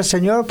 pregúntenle al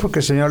Señor, porque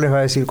el Señor les va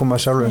a decir cómo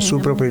hacerlo en su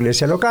propia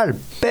iglesia local.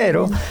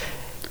 Pero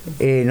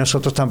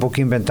nosotros tampoco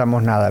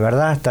inventamos nada,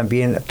 ¿verdad?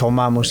 También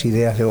tomamos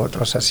ideas de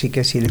otros, así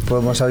que si les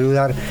podemos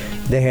ayudar,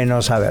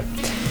 déjenos saber.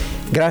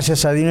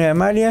 Gracias a Dino y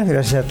Amalia,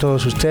 gracias a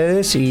todos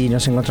ustedes, y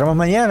nos encontramos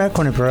mañana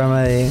con el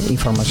programa de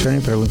información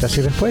y preguntas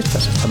y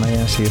respuestas. Hasta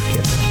mañana, si Dios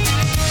quiere.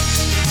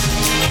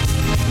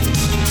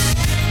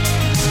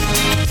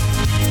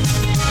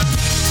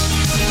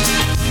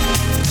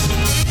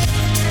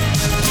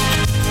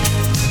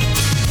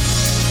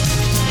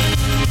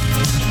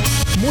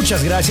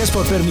 Muchas gracias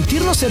por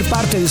permitirnos ser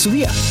parte de su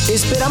día.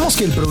 Esperamos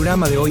que el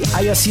programa de hoy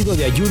haya sido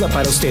de ayuda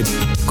para usted.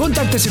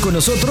 Contáctese con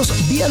nosotros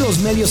vía los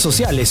medios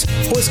sociales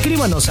o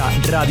escríbanos a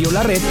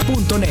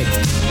radiolared.net.